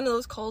like one of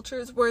those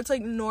cultures where it's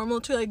like normal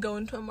to like go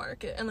into a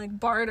market and like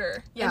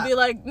barter and be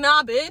like,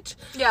 nah, bitch.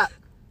 Yeah.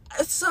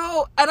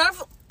 So, and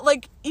I've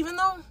like, even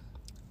though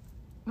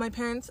my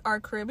parents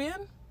are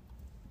Caribbean,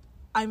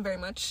 I'm very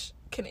much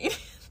Canadian.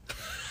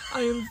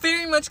 I am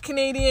very much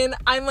Canadian.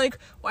 I'm like,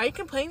 why are you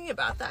complaining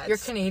about that? You're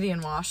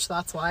Canadian wash,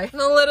 that's why.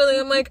 No, literally,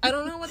 I'm like, I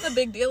don't know what the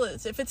big deal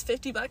is. If it's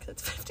 $50,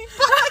 it's $50.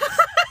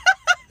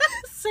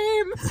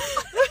 Same. I'm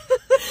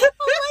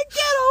like,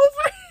 get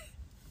over it.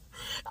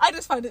 I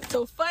just find it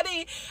so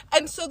funny.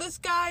 And so this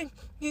guy,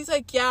 he's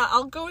like, yeah,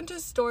 I'll go into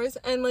stores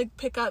and like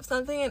pick up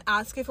something and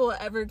ask if it will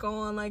ever go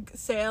on like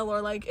sale, or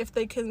like if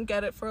they can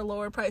get it for a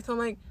lower price. I'm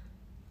like,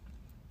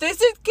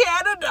 this is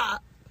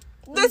Canada.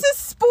 This is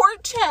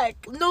Sport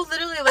Check. No,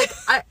 literally,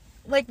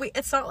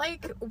 it's not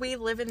like we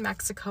live in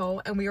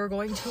Mexico and we are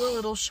going to a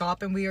little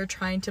shop and we are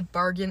trying to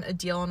bargain a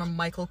deal on a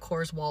Michael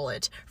Kors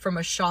wallet from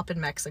a shop in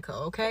Mexico,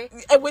 okay?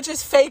 Which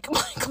is fake,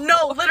 Michael.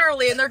 No,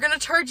 literally, and they're gonna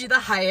charge you the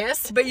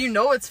highest, but you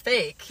know it's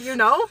fake, you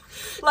know?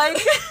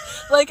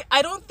 Like,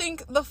 I don't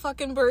think the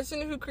fucking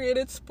person who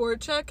created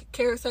Sport Check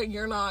cares that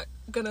you're not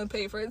gonna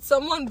pay for it.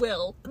 Someone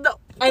will. No.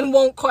 And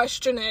won't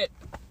question it.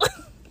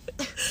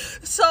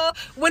 So,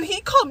 when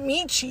he called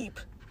me cheap,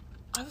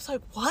 I was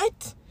like,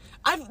 what?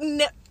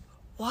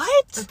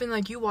 what? I've been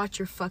like, you watch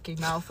your fucking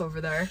mouth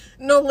over there.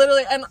 No,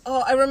 literally. And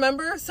I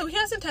remember, so he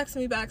hasn't texted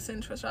me back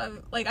since, which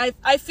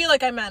I feel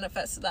like I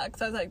manifested that,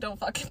 because I was like, don't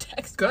fucking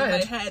text me in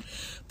my head.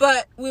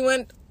 But we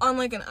went on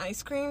like an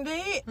ice cream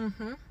date,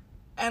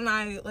 and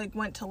I like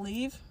went to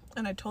leave,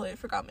 and I totally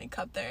forgot my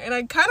cup there. And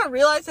I kind of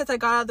realized as I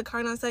got out of the car,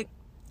 and I was like,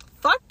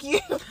 fuck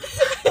you.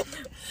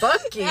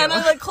 Fuck you. And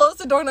I like closed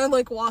the door, and I'm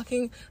like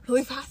walking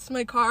really fast to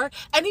my car,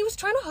 and he was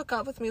trying to hook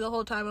up with me the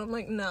whole time, and I'm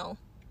like, no.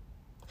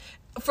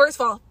 First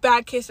of all,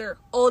 bad kisser,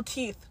 old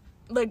teeth,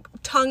 like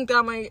tongue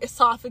down my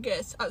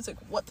esophagus. I was like,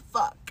 what the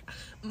fuck?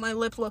 My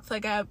lip looks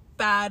like I have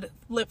bad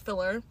lip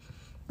filler.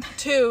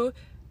 2,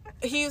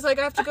 he's like,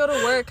 I have to go to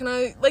work, and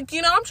I, like,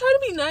 you know, I'm trying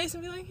to be nice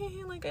and be like,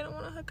 hey, like, I don't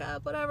want to hook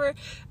up, whatever.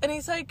 And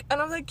he's like,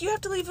 and I'm like, you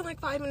have to leave in like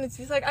 5 minutes.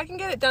 He's like, I can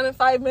get it done in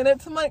 5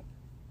 minutes. I'm like,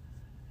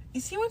 you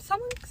see,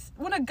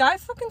 when a guy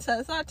fucking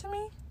says that to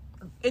me,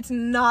 it's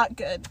not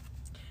good.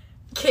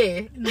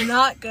 Okay.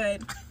 Not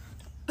good.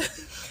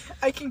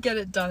 I can get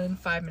it done in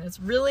 5 minutes.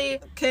 Really?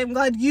 Okay, I'm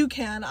glad you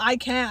can. I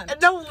can.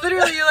 No,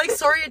 literally, you're like,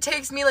 sorry, it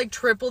takes me like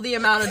triple the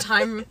amount of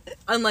time,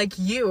 unlike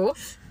you.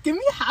 Give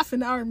me half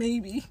an hour,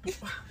 maybe.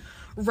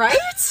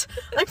 Right?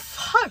 Like,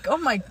 fuck. Oh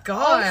my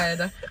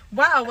god.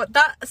 Wow. What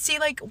that? See,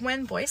 like,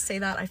 when boys say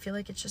that, I feel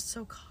like it's just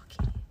so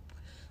cocky.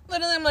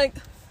 Literally, I'm like,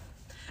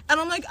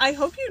 I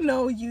hope you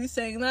know, you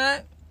saying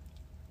that,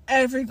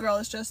 every girl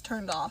is just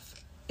turned off.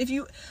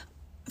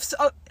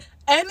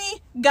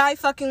 Any guy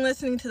fucking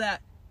listening to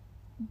that,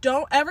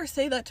 don't ever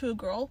say that to a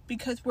girl,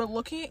 because we're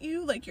looking at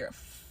you like you're a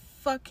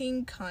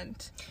fucking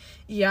cunt.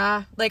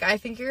 Yeah, like, I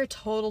think you're a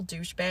total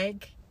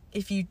douchebag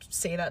if you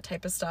say that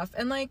type of stuff.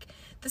 And like,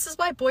 this is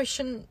why boys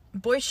shouldn't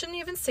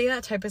even say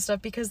that type of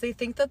stuff, because they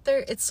think that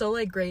it's so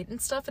like great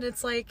and stuff, and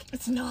it's like,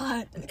 it's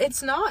not.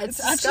 It's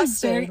actually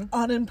disgusting. very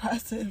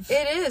unimpressive.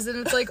 It is. And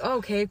it's like,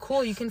 okay,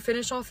 cool, you can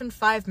finish off in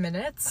 5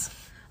 minutes.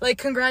 Like,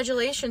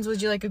 congratulations,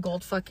 would you like a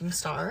gold fucking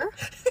star?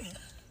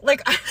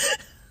 Like,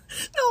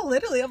 no,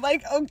 literally, I'm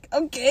like,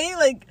 okay,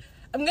 like,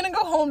 I'm gonna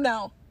go home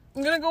now.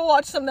 I'm gonna go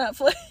watch some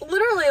Netflix.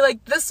 Literally,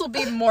 like, this will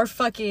be more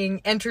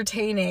fucking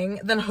entertaining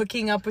than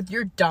hooking up with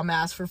your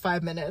dumbass for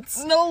 5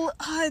 minutes. No,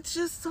 it's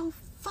just so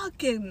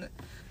fucking...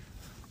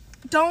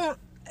 Don't...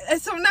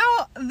 So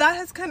now, that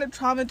has kind of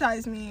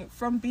traumatized me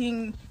from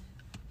being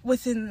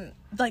within,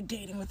 like,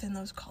 dating within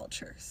those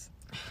cultures.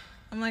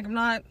 I'm like, I'm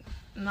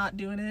not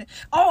doing it.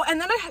 Oh,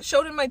 and then I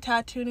showed him my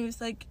tattoo, and he was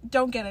like,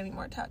 don't get any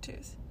more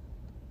tattoos.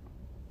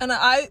 And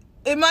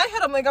in my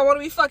head, I'm like, I want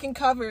to be fucking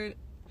covered.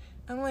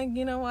 I'm like,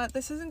 you know what?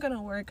 This isn't going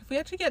to work. If we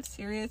have to get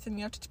serious and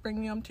you have to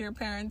bring me home to your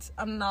parents,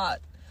 I'm not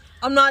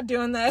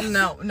doing this.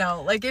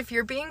 No. Like, if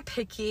you're being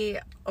picky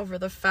over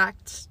the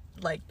fact,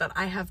 like, that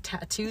I have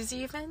tattoos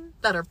even,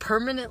 that are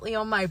permanently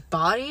on my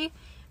body,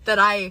 that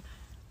I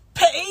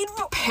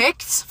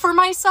picked for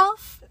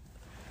myself.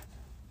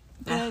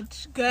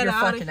 Bitch, get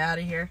out. You're fucking out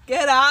of here.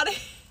 Get out of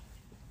here.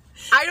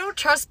 I don't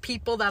trust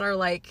people that are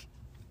like,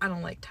 I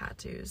don't like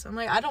tattoos. I'm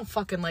like, I don't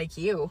fucking like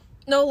you.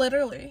 No,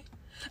 literally.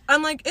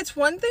 I'm like, it's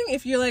one thing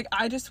if you're like,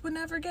 I just would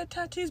never get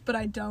tattoos, but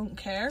I don't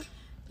care.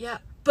 Yeah.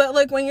 But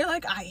like, when you're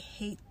like, I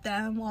hate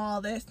them,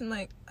 all this, and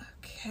like,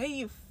 okay,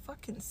 you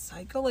fucking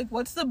psycho. Like,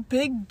 what's the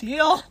big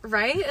deal?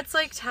 Right? It's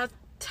like,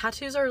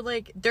 tattoos are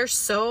like, they're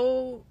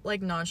so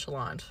like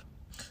nonchalant.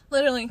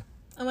 Literally.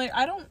 I'm like,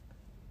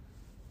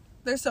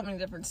 there's so many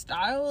different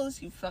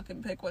styles. You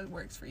fucking pick what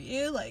works for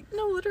you. Like,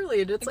 no, literally,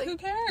 it's like, who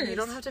cares? You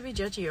don't have to be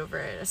judgy over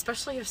it,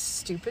 especially a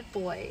stupid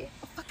boy.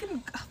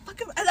 Fucking.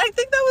 I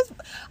think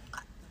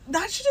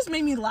that shit just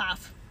made me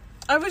laugh.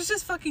 I was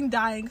just fucking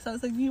dying, because I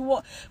was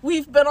like,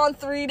 we've been on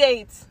 3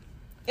 dates,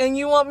 and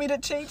you want me to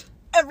change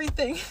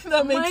everything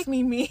that makes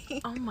me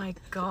me. Oh my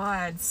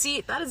god.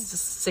 See, that is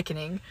just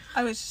sickening.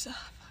 I was just,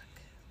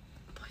 fuck.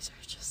 Boys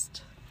are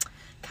just,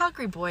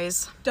 Calgary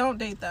boys. Don't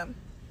date them.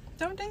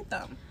 Don't date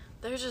them.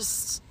 They're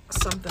just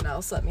something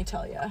else, let me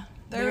tell you.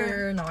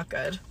 They're not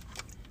good.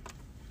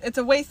 It's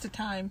a waste of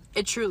time.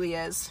 It truly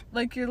is.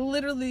 Like, you're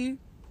literally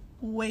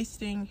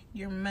wasting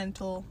your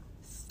mental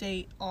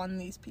state on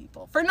these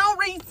people for no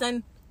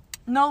reason.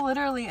 No,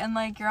 literally, and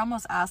like, you're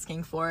almost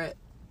asking for it.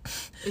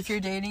 If you're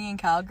dating in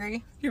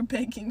Calgary, you're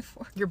begging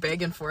for it. You're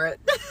begging for it.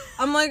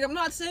 I'm like, I'm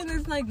not saying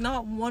there's like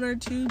not 1 or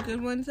 2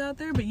 good ones out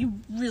there, but you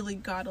really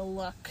gotta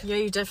look. Yeah,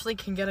 you definitely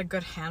can get a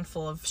good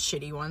handful of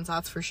shitty ones,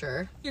 that's for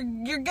sure.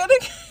 You're gonna...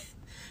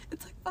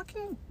 It's like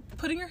fucking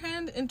putting your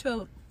hand into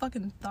a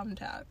fucking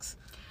thumbtacks.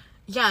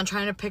 Yeah, and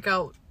trying to pick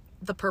out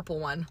the purple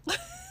one.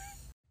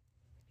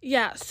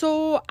 Yeah,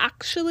 so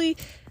actually,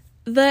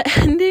 the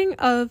ending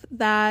of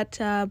that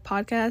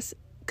podcast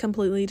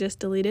completely just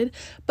deleted,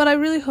 but I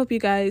really hope you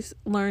guys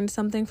learned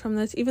something from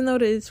this, even though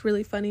it is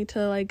really funny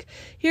to like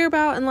hear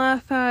about and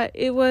laugh at.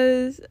 It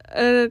was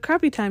a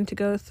crappy time to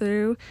go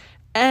through,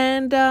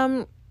 and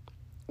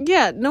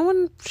yeah, no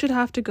one should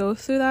have to go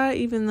through that,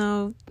 even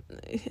though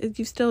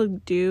you still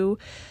do.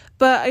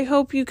 But I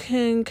hope you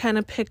can kind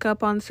of pick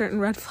up on certain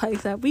red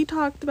flags that we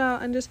talked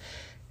about and just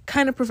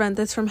kind of prevent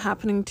this from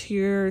happening to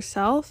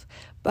yourself.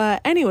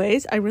 But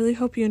anyways, I really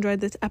hope you enjoyed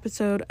this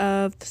episode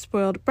of the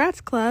Spoiled Brats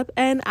Club,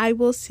 and I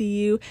will see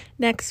you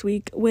next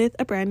week with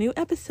a brand new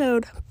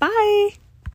episode. Bye!